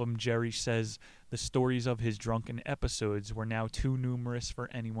third album. Jerry says the stories of his drunken episodes were now too numerous for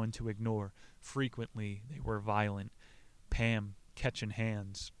anyone to ignore. Frequently, they were violent. Pam catching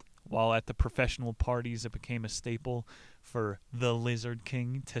hands. While at the professional parties, it became a staple for the Lizard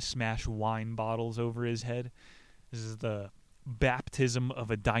King to smash wine bottles over his head. This is the baptism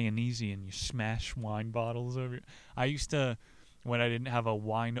of a Dionysian. You smash wine bottles over. I used to, when I didn't have a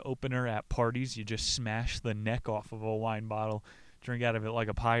wine opener at parties, you just smash the neck off of a wine bottle, drink out of it like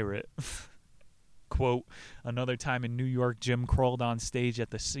a pirate. Quote, another time in New York, Jim crawled on stage at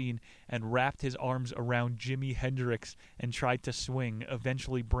the scene and wrapped his arms around Jimi Hendrix and tried to swing,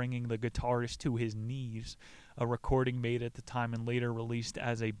 eventually bringing the guitarist to his knees. A recording made at the time and later released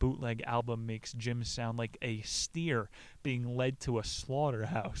as a bootleg album makes Jim sound like a steer being led to a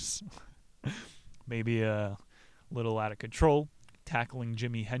slaughterhouse. Maybe a little out of control, tackling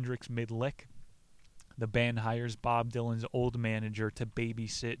Jimi Hendrix mid-lick. The band hires Bob Dylan's old manager to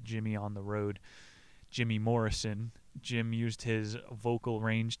babysit Jimmy on the road. Jimmy Morrison. Jim used his vocal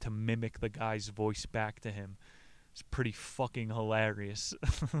range to mimic the guy's voice back to him. It's pretty fucking hilarious.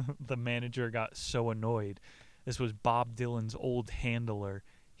 The manager got so annoyed. This was Bob Dylan's old handler.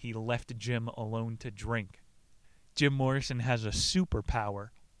 He left Jim alone to drink. Jim Morrison has a superpower,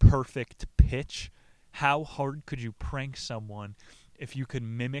 perfect pitch. How hard could you prank someone if you could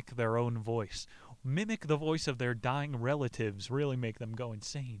mimic their own voice? Mimic the voice of their dying relatives, really make them go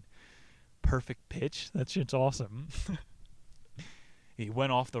insane. Perfect pitch? That shit's awesome. He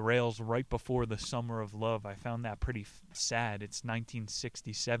went off the rails right before the Summer of Love. I found that pretty sad. It's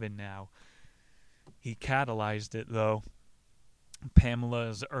 1967 now. He catalyzed it, though. Pamela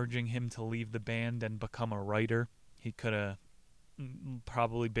is urging him to leave the band and become a writer. He could have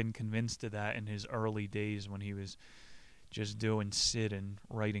probably been convinced of that in his early days when he was just doing Sid and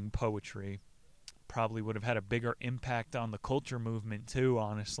writing poetry. Probably would have had a bigger impact on the culture movement, too,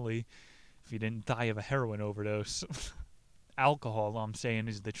 honestly, if he didn't die of a heroin overdose. Alcohol, I'm saying,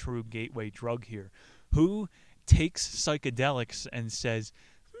 is the true gateway drug here. Who takes psychedelics and says,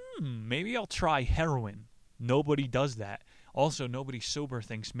 maybe I'll try heroin? Nobody does that. Also, nobody sober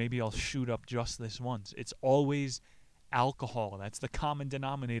thinks, maybe I'll shoot up just this once. It's always alcohol. That's the common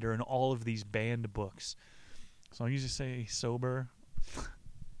denominator in all of these banned books. So I usually say sober.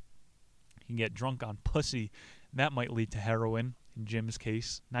 You can get drunk on pussy. That might lead to heroin. In Jim's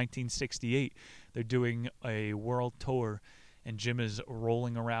case, 1968, they're doing a world tour, and Jim is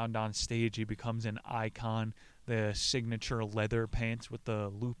rolling around on stage. He becomes an icon. The signature leather pants with the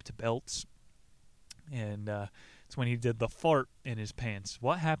looped belts. And it's when he did the fart in his pants.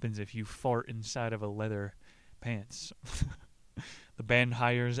 What happens if you fart inside of a leather pants? The band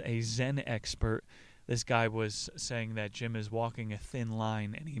hires a Zen expert. This guy was saying that Jim is walking a thin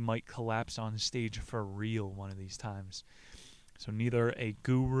line and he might collapse on stage for real one of these times. So neither a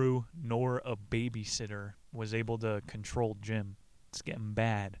guru nor a babysitter was able to control Jim. It's getting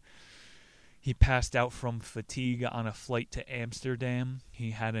bad. He passed out from fatigue on a flight to Amsterdam. He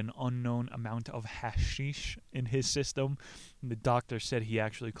had an unknown amount of hashish in his system. The doctor said he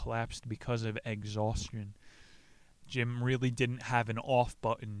actually collapsed because of exhaustion. Jim really didn't have an off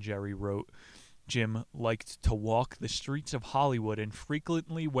button, Jerry wrote. Jim liked to walk the streets of Hollywood, and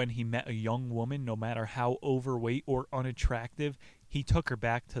frequently when he met a young woman, no matter how overweight or unattractive, he took her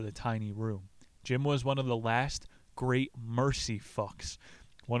back to the tiny room. Jim was one of the last great mercy fucks.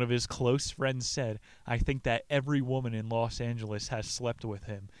 One of his close friends said, "I think that every woman in Los Angeles has slept with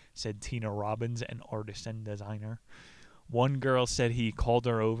him," said Tina Robbins, an artist and designer. One girl said he called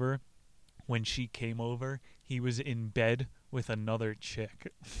her over. When she came over, he was in bed with another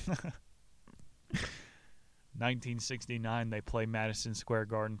chick. 1969, they play Madison Square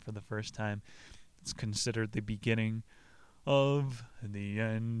Garden for the first time. It's considered the beginning of the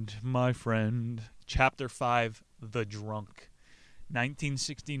end, my friend. Chapter 5, The Drunk.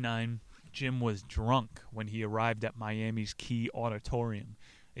 1969, Jim was drunk when he arrived at Miami's Key Auditorium.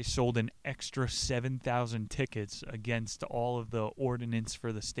 They sold an extra 7,000 tickets against all of the ordinance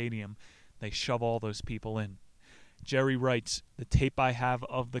for the stadium. They shove all those people in. Jerry writes, "The tape I have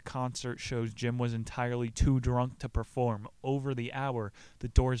of the concert shows Jim was entirely too drunk to perform. Over the hour, the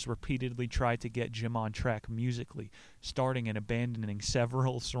Doors repeatedly tried to get Jim on track musically, starting and abandoning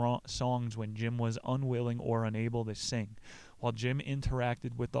several songs when Jim was unwilling or unable to sing. While Jim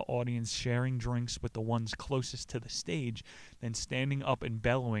interacted with the audience, sharing drinks with the ones closest to the stage, then standing up and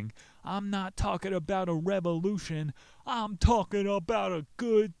bellowing, 'I'm not talking about a revolution, I'm talking about a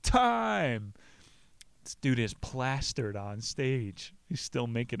good time.'" This dude is plastered on stage. He's still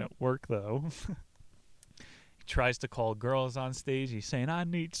making it work, though. He tries to call girls on stage. He's saying, "I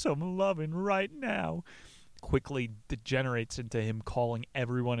need some loving right now." Quickly degenerates into him calling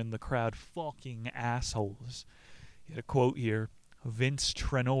everyone in the crowd fucking assholes. He had a quote here. Vince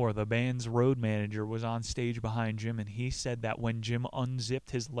Trenor, the band's road manager, was on stage behind Jim, and he said that when Jim unzipped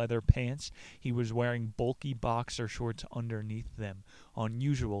his leather pants, he was wearing bulky boxer shorts underneath them,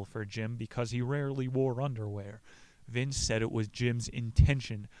 unusual for Jim because he rarely wore underwear. Vince said it was Jim's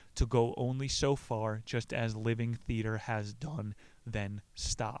intention to go only so far, just as living theater has done, then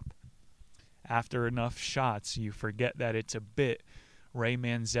stop. After enough shots, you forget that it's a bit. Ray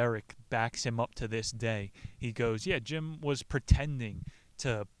Manzarek backs him up to this day. He goes, "Yeah, Jim was pretending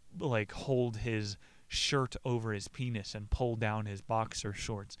to, hold his shirt over his penis and pull down his boxer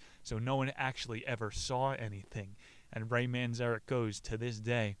shorts. So no one actually ever saw anything." And Ray Manzarek goes, "To this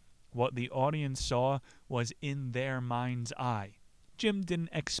day, what the audience saw was in their mind's eye. Jim didn't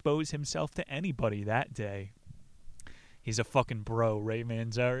expose himself to anybody that day." He's a fucking bro, Ray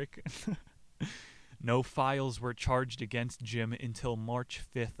Manzarek. No files were charged against Jim until March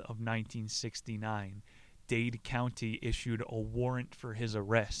 5th of 1969. Dade County issued a warrant for his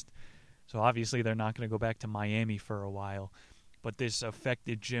arrest. So obviously they're not going to go back to Miami for a while. But this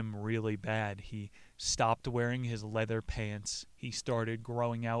affected Jim really bad. He stopped wearing his leather pants. He started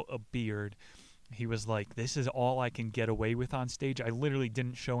growing out a beard. He was like, "This is all I can get away with on stage. I literally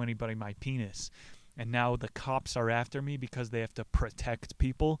didn't show anybody my penis. And now the cops are after me because they have to protect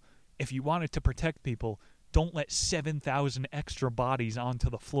people. If you wanted to protect people, don't let 7,000 extra bodies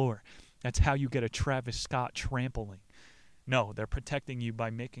onto the floor. That's how you get a Travis Scott trampling. No, they're protecting you by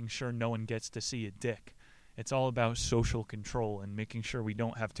making sure no one gets to see a dick. It's all about social control and making sure we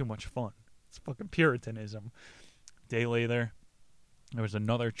don't have too much fun." It's fucking Puritanism. A day later, there was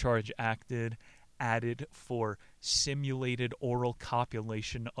another charge added for simulated oral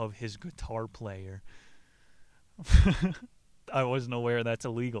copulation of his guitar player. I wasn't aware that's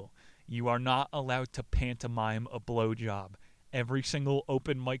illegal. You are not allowed to pantomime a blowjob. Every single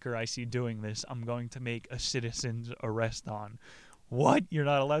open micer I see doing this, I'm going to make a citizen's arrest on. What? You're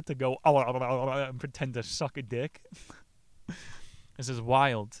not allowed to go and pretend to suck a dick? This is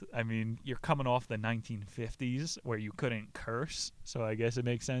wild. I mean, you're coming off the 1950s where you couldn't curse, so I guess it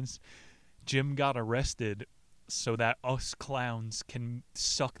makes sense. Jim got arrested so that us clowns can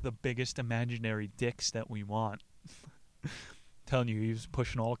suck the biggest imaginary dicks that we want. Telling you, he was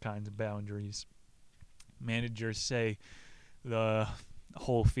pushing all kinds of boundaries. Managers say the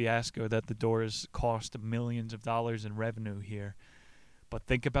whole fiasco that the Doors cost millions of dollars in revenue here. But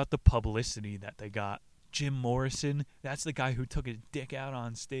think about the publicity that they got. Jim Morrison, that's the guy who took his dick out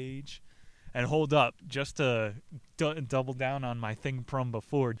on stage. And hold up, just to double down on my thing from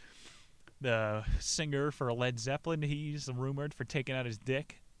before, the singer for Led Zeppelin, he's rumored for taking out his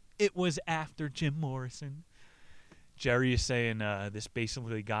dick. It was after Jim Morrison. Jerry is saying this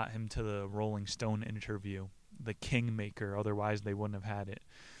basically got him to the Rolling Stone interview, the Kingmaker, otherwise they wouldn't have had it.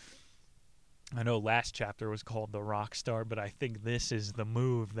 I know last chapter was called The Rock Star, but I think this is the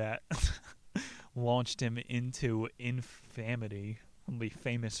move that launched him into infamity. He'll be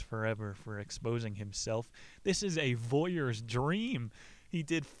famous forever for exposing himself. This is a voyeur's dream. He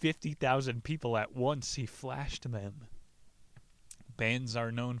did 50,000 people at once. He flashed them. Bands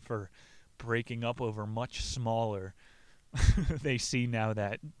are known for breaking up over much smaller. They see now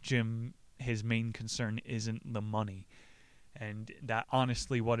that Jim, his main concern isn't the money. And that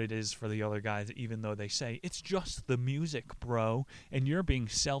honestly what it is for the other guys, even though they say, it's just the music, bro, and you're being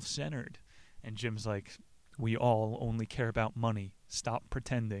self-centered. And Jim's like, we all only care about money. Stop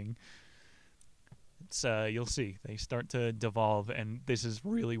pretending. It's you'll see. They start to devolve, and this is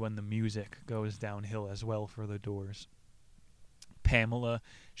really when the music goes downhill as well for the Doors. Pamela,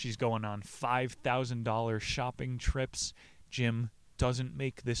 she's going on $5,000 shopping trips. Jim doesn't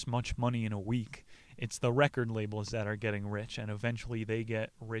make this much money in a week. It's the record labels that are getting rich, and eventually they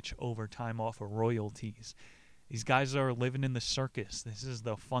get rich over time off of royalties. These guys are living in the circus. This is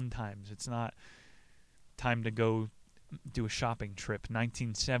the fun times. It's not time to go do a shopping trip.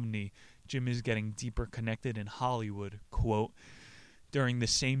 1970, Jim is getting deeper connected in Hollywood. Quote, during the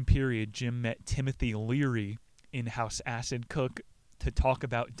same period, Jim met Timothy Leary, in-house acid cook, to talk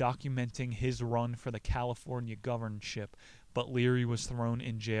about documenting his run for the California governorship, but Leary was thrown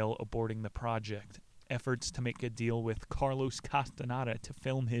in jail aborting the project. Efforts to make a deal with Carlos Castaneda to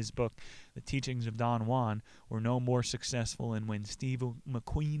film his book, The Teachings of Don Juan, were no more successful, and when Steve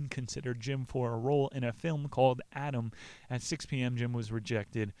McQueen considered Jim for a role in a film called Adam, at 6 p.m. Jim was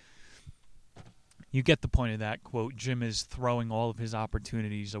rejected. You get the point of that. Quote, Jim is throwing all of his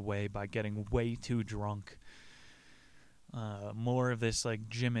opportunities away by getting way too drunk. More of this like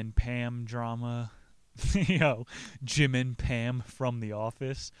Jim and Pam drama. Jim and Pam from The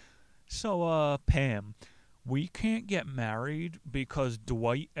Office. So, Pam, we can't get married because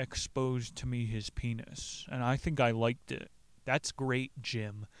Dwight exposed to me his penis, and I think I liked it. That's great,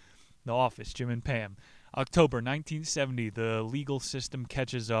 Jim. The Office, Jim and Pam. October 1970, the legal system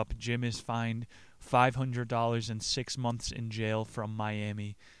catches up. Jim is fined $500 and 6 months in jail from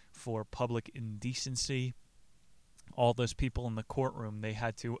Miami for public indecency. All those people in the courtroom, they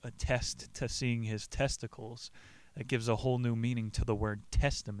had to attest to seeing his testicles. That gives a whole new meaning to the word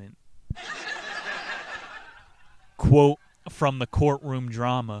testament. Quote from the courtroom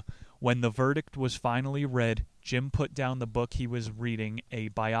drama, when the verdict was finally read, Jim put down the book he was reading, a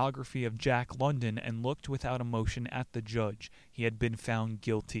biography of Jack London, and looked without emotion at the judge. He had been found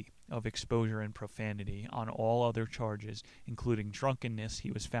guilty of exposure and profanity. On all other charges, including drunkenness,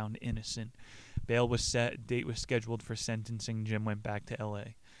 he was found innocent. Bail was set, date was scheduled for sentencing. Jim went back to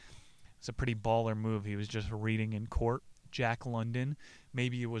L.A. It's a pretty baller move. He was just reading in court. Jack London,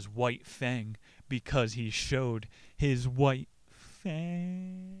 maybe it was White Fang, because he showed his white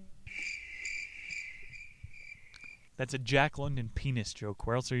fang. That's a Jack London penis joke.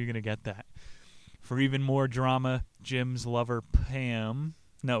 Where else are you going to get that? For even more drama, Jim's lover, Pam...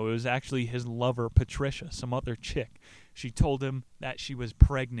 No, it was actually his lover, Patricia, some other chick. She told him that she was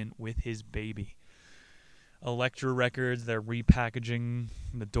pregnant with his baby. Elektra Records, they're repackaging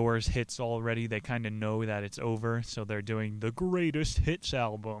the Doors hits already. They kind of know that it's over, so they're doing the greatest hits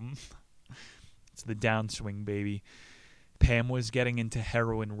album. It's the Downswing, baby. Pam was getting into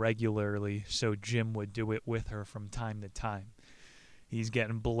heroin regularly, so Jim would do it with her from time to time. He's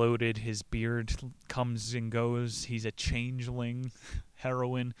getting bloated. His beard comes and goes. He's a changeling.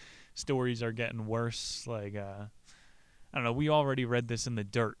 Heroin stories are getting worse. Like, I don't know. We already read this in The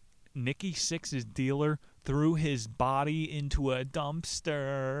Dirt. Nikki Sixx's dealer threw his body into a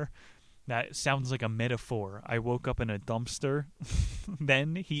dumpster. That sounds like a metaphor. I woke up in a dumpster.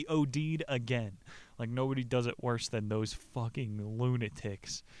 Then he OD'd again. Like, nobody does it worse than those fucking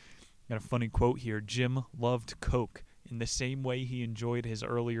lunatics. Got a funny quote here. Jim loved coke in the same way he enjoyed his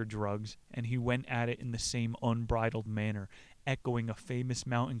earlier drugs, and he went at it in the same unbridled manner, echoing a famous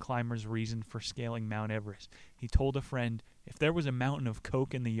mountain climber's reason for scaling Mount Everest. He told a friend, if there was a mountain of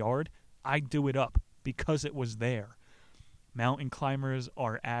coke in the yard, I'd do it up, because it was there. Mountain climbers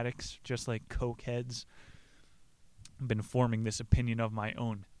are addicts, just like coke heads. I've been forming this opinion of my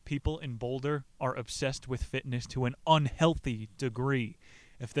own. People in Boulder are obsessed with fitness to an unhealthy degree.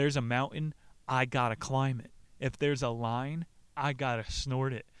 If there's a mountain, I gotta climb it. If there's a line, I gotta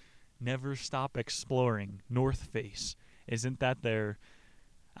snort it. Never stop exploring. North Face. Isn't that their...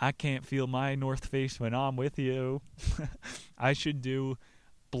 I can't feel my North Face when I'm with you. I should do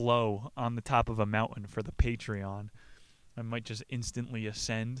blow on the top of a mountain for the Patreon. I might just instantly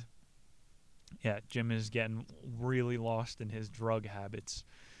ascend. Yeah, Jim is getting really lost in his drug habits.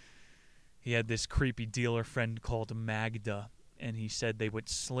 He had this creepy dealer friend called Magda, and he said they would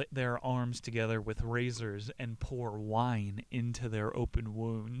slit their arms together with razors and pour wine into their open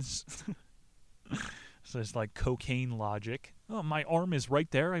wounds. So it's like cocaine logic. Oh, my arm is right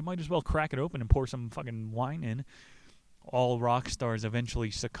there. I might as well crack it open and pour some fucking wine in. All rock stars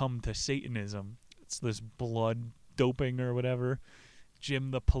eventually succumb to Satanism. It's this blood doping or whatever.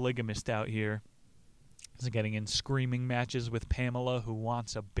 Jim the polygamist out here is getting in screaming matches with Pamela, who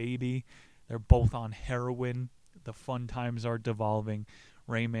wants a baby. They're both on heroin. The fun times are devolving.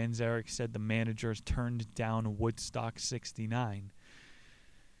 Ray Manzarek said the managers turned down Woodstock 69.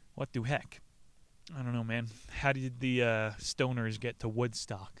 What the heck? I don't know, man. How did the stoners get to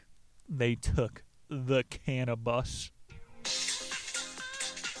Woodstock? They took the cannabis.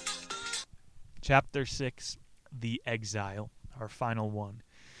 Chapter 6, The Exile, our final one.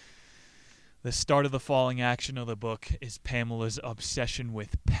 The start of the falling action of the book is Pamela's obsession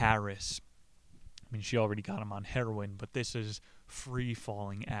with Paris. I mean, she already got him on heroin, but this is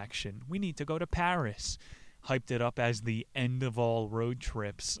free-falling action. We need to go to Paris. Hyped it up as the end of all road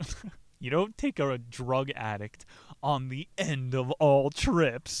trips. You don't take a drug addict on the end of all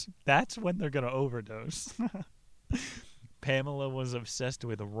trips. That's when they're going to overdose. Pamela was obsessed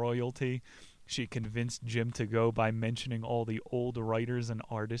with royalty. She convinced Jim to go by mentioning all the old writers and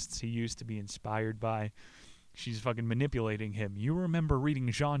artists he used to be inspired by. She's fucking manipulating him. You remember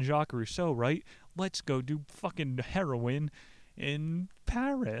reading Jean-Jacques Rousseau, right? Let's go do fucking heroin in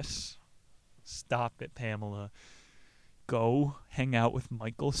Paris. Stop it, Pamela. Go hang out with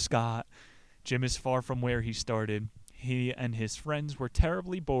Michael Scott. Jim is far from where he started. He and his friends were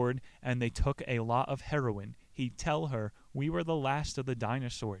terribly bored, and they took a lot of heroin. He'd tell her, we were the last of the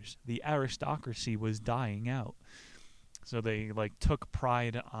dinosaurs. The aristocracy was dying out. So they, took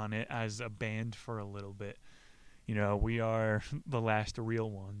pride on it as a band for a little bit. You know, we are the last real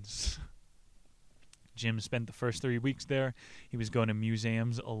ones. Jim spent the first 3 weeks there. He was going to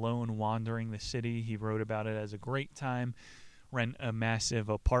museums alone, wandering the city. He wrote about it as a great time. Rent a massive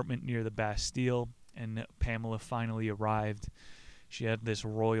apartment near the Bastille, and Pamela finally arrived. She had this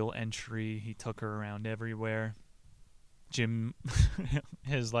royal entry. He took her around everywhere. Jim,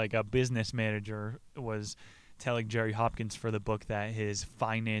 his a business manager, was telling Jerry Hopkins for the book that his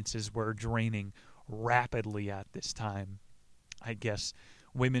finances were draining rapidly at this time. I guess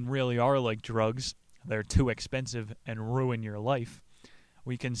women really are like drugs. They're too expensive and ruin your life.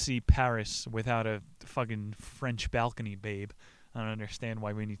 We can see Paris without a fucking French balcony, babe. I don't understand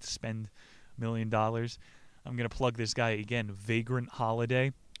why we need to spend $1 million. I'm going to plug this guy again, Vagrant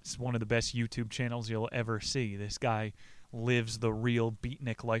Holiday. It's one of the best YouTube channels you'll ever see. This guy lives the real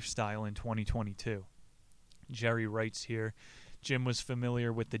beatnik lifestyle in 2022. Jerry writes here, Jim was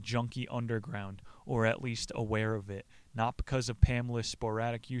familiar with the junkie underground, or at least aware of it, not because of Pamela's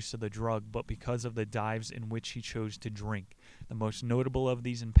sporadic use of the drug, but because of the dives in which he chose to drink. The most notable of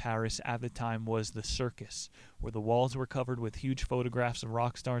these in Paris at the time was the Circus, where the walls were covered with huge photographs of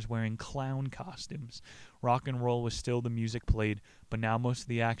rock stars wearing clown costumes. Rock and roll was still the music played, but now most of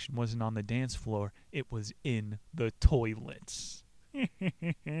the action wasn't on the dance floor, it was in the toilets.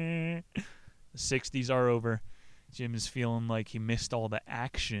 The 60s are over. Jim is feeling like he missed all the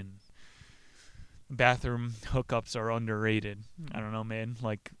action. Bathroom hookups are underrated. I don't know, man.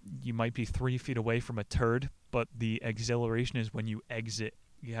 You might be 3 feet away from a turd, but the exhilaration is when you exit.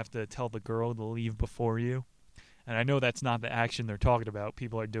 You have to tell the girl to leave before you. And I know that's not the action they're talking about.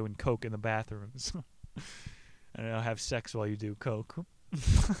 People are doing coke in the bathrooms. And they'll have sex while you do coke.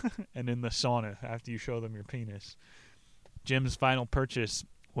 And in the sauna after you show them your penis. Jim's final purchase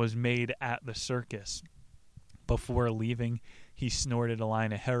was made at the Circus. Before leaving, he snorted a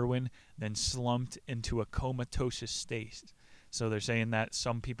line of heroin, then slumped into a comatose state. So they're saying that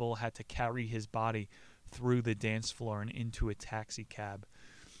some people had to carry his body through the dance floor and into a taxi cab.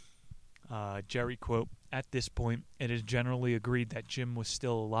 Jerry, quote, at this point, it is generally agreed that Jim was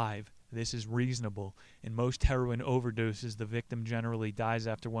still alive. This is reasonable. In most heroin overdoses, the victim generally dies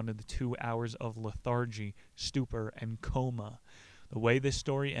after 1 to 2 hours of lethargy, stupor, and coma. The way this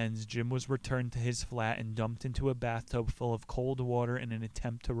story ends, Jim was returned to his flat and dumped into a bathtub full of cold water in an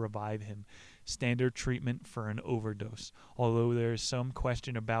attempt to revive him. Standard treatment for an overdose, although there is some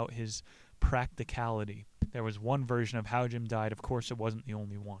question about his practicality. There was one version of how Jim died. Of course, it wasn't the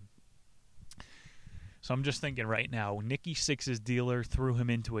only one. So I'm just thinking right now, Nikki Sixx's dealer threw him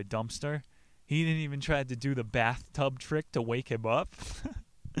into a dumpster. He didn't even try to do the bathtub trick to wake him up.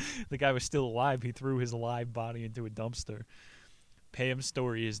 The guy was still alive. He threw his live body into a dumpster. Pam's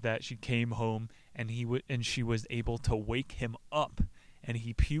story is that she came home and she was able to wake him up, and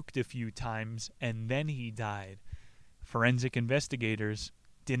he puked a few times and then he died. Forensic investigators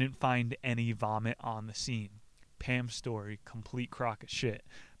didn't find any vomit on the scene. Pam's story, complete crock of shit.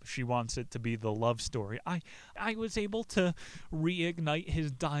 She wants it to be the love story. I was able to reignite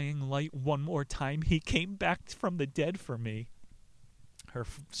his dying light one more time. He came back from the dead for me. Her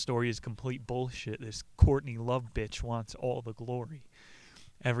story is complete bullshit. This Courtney Love bitch wants all the glory.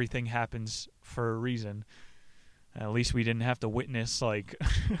 Everything happens for a reason. At least we didn't have to witness, like,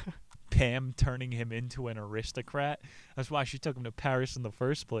 Pam turning him into an aristocrat. That's why she took him to Paris in the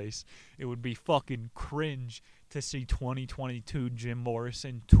first place. It would be fucking cringe to see 2022 Jim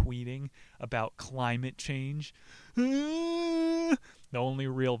Morrison tweeting about climate change. The only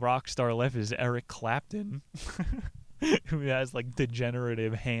real rock star left is Eric Clapton, who has, like,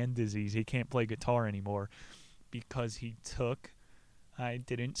 degenerative hand disease. He can't play guitar anymore because he took... I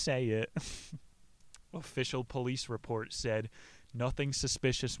didn't say it. Official police report said nothing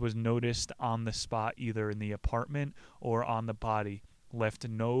suspicious was noticed on the spot, either in the apartment or on the body. Left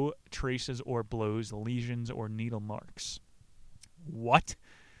no traces or blows, lesions, or needle marks. What?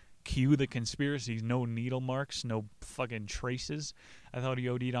 Cue the conspiracies. No needle marks, no fucking traces. I thought he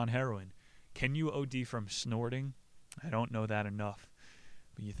OD'd on heroin. Can you OD from snorting? I don't know that enough.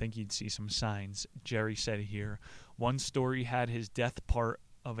 But you think you'd see some signs. Jerry said here, one story had his death part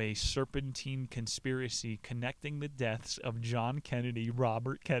of a serpentine conspiracy connecting the deaths of John Kennedy,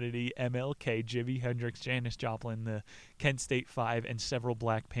 Robert Kennedy, MLK, Jimi Hendrix, Janis Joplin, the Kent State Five, and several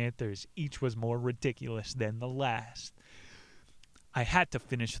Black Panthers. Each was more ridiculous than the last. I had to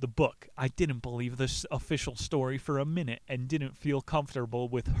finish the book. I didn't believe this official story for a minute and didn't feel comfortable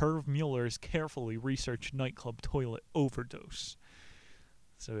with Herv Mueller's carefully researched nightclub toilet overdose.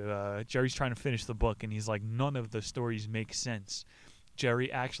 So Jerry's trying to finish the book, and he's like, none of the stories make sense.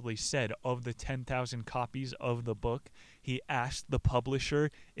 Jerry actually said of the 10,000 copies of the book, he asked the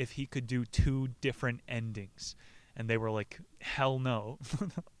publisher if he could do 2 different endings. And they were like, hell no.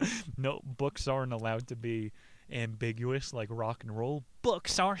 No, books aren't allowed to be ambiguous like rock and roll.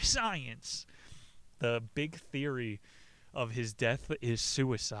 Books are science. The big theory of his death is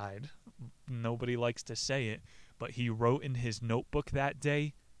suicide. Nobody likes to say it, but he wrote in his notebook that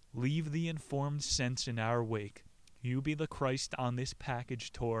day, leave the informed sense in our wake. You be the Christ on this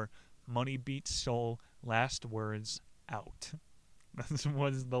package tour. Money beats soul. Last words out. This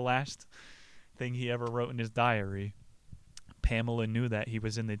was the last thing he ever wrote in his diary. Pamela knew that he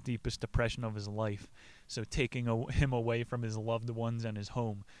was in the deepest depression of his life. So taking him away from his loved ones and his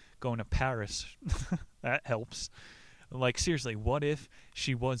home, going to Paris, that helps. Like, seriously, what if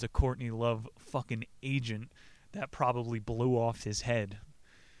she was a Courtney Love fucking agent that probably blew off his head?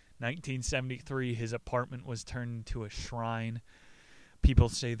 1973, his apartment was turned into a shrine. People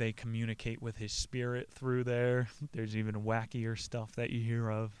say they communicate with his spirit through there. There's even wackier stuff that you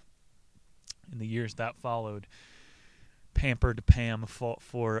hear of. In the years that followed, Pampered Pam fought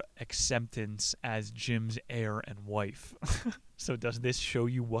for acceptance as Jim's heir and wife. So does this show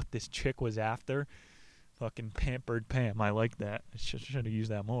you what this chick was after? Fucking Pampered Pam. I like that. I should have used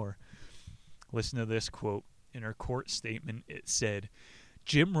that more. Listen to this quote. In her court statement, it said,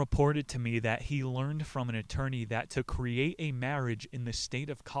 Jim reported to me that he learned from an attorney that to create a marriage in the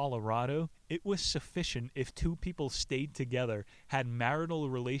state of Colorado, it was sufficient if 2 people stayed together, had marital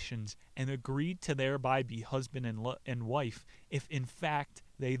relations, and agreed to thereby be husband and wife, if in fact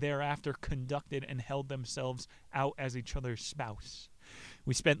they thereafter conducted and held themselves out as each other's spouse.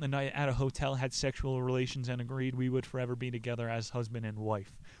 We spent the night at a hotel, had sexual relations, and agreed we would forever be together as husband and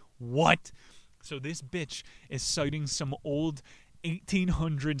wife. What? So this bitch is citing some old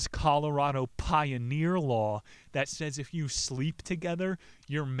 1800s Colorado pioneer law that says if you sleep together,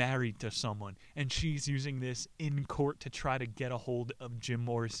 you're married to someone. And she's using this in court to try to get a hold of Jim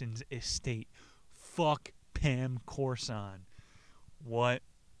Morrison's estate. Fuck Pam Corson. What?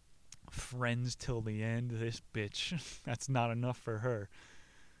 Friends till the end? This bitch. That's not enough for her.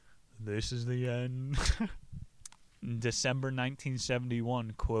 This is the end. December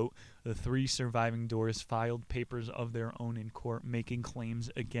 1971, quote, the 3 surviving Doors filed papers of their own in court making claims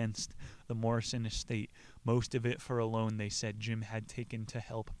against the Morrison estate, most of it for a loan they said Jim had taken to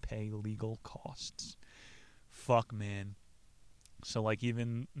help pay legal costs. Fuck, man. So, like,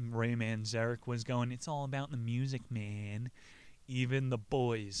 even Ray Manzarek was going, it's all about the music, man. Even the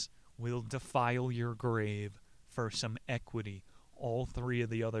boys will defile your grave for some equity. All 3 of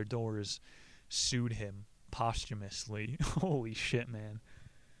the other Doors sued him posthumously. Holy shit, man.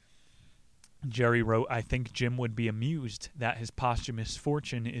 Jerry wrote, I think Jim would be amused that his posthumous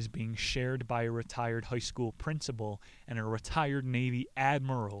fortune is being shared by a retired high school principal and a retired Navy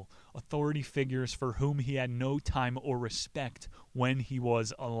admiral, authority figures for whom he had no time or respect when he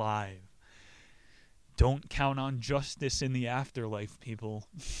was alive. Don't count on justice in the afterlife, people.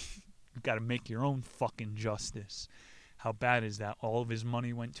 You've got to make your own fucking justice. How bad is that? All of his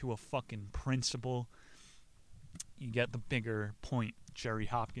money went to a fucking principal. You get the bigger point Jerry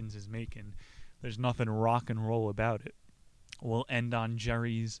Hopkins is making. There's nothing rock and roll about it. We'll end on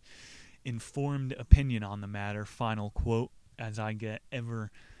Jerry's informed opinion on the matter. Final quote, as I get ever...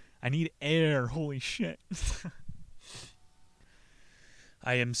 I need air, holy shit.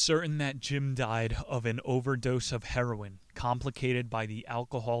 I am certain that Jim died of an overdose of heroin, complicated by the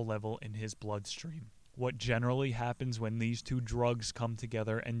alcohol level in his bloodstream. What generally happens when these two drugs come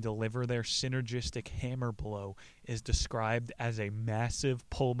together and deliver their synergistic hammer blow is described as a massive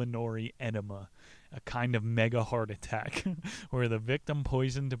pulmonary edema, a kind of mega heart attack, where the victim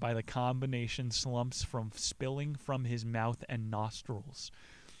poisoned by the combination slumps from spilling from his mouth and nostrils.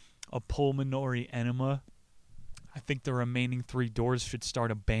 A pulmonary enema. I think the remaining 3 doors should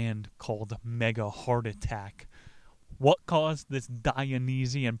start a band called Mega Heart Attack. What caused this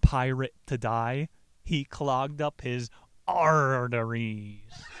Dionysian pirate to die? He clogged up his arteries.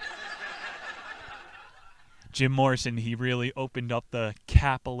 Jim Morrison, he really opened up the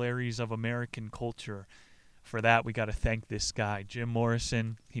capillaries of American culture. For that, we got to thank this guy. Jim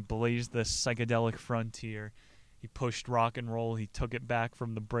Morrison, he blazed the psychedelic frontier. He pushed rock and roll. He took it back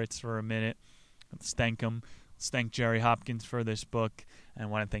from the Brits for a minute. Let's thank him. Let's thank Jerry Hopkins for this book. And I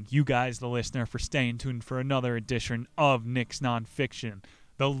want to thank you guys, the listener, for staying tuned for another edition of Nick's Nonfiction,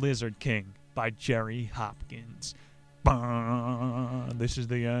 The Lizard King by Jerry Hopkins. This is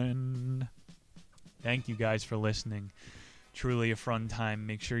the end. Thank you guys for listening. Truly a fun time.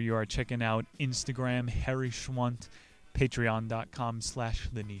 Make sure you are checking out Instagram, Harry Schwant,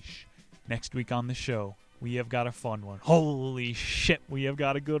 patreon.com/The Niche. Next week on the show, we have got a fun one. Holy shit, we have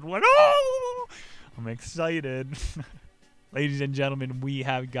got a good one. Oh! I'm excited. Ladies and gentlemen, we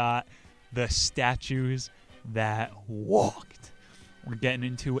have got the statues that walked. We're getting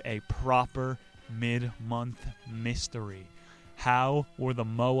into a proper mid-month mystery. How were the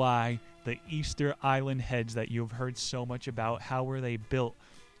Moai, the Easter Island heads that you've heard so much about, how were they built?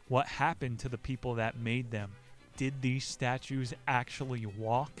 What happened to the people that made them? Did these statues actually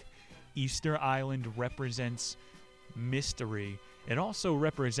walk? Easter Island represents mystery. It also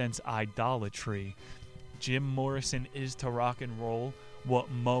represents idolatry. Jim Morrison is to rock and roll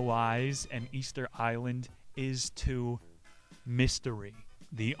what Moais and Easter Island is to mystery,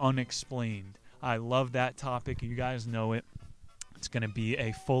 the unexplained. I love that topic. You guys know it. It's going to be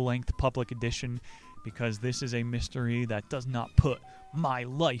a full-length public edition because this is a mystery that does not put my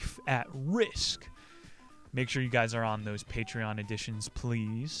life at risk. Make sure you guys are on those Patreon editions,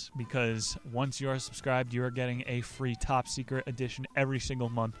 please, because once you are subscribed, you are getting a free top secret edition every single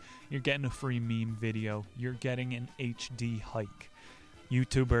month. You're getting a free meme video. You're getting an HD hike.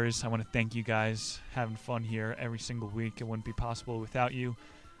 YouTubers, I want to thank you guys. Having fun here every single week. It wouldn't be possible without you.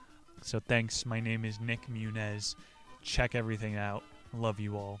 So thanks. My name is Nick Munez. Check everything out. Love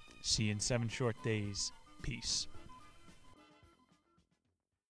you all. See you in 7 short days. Peace.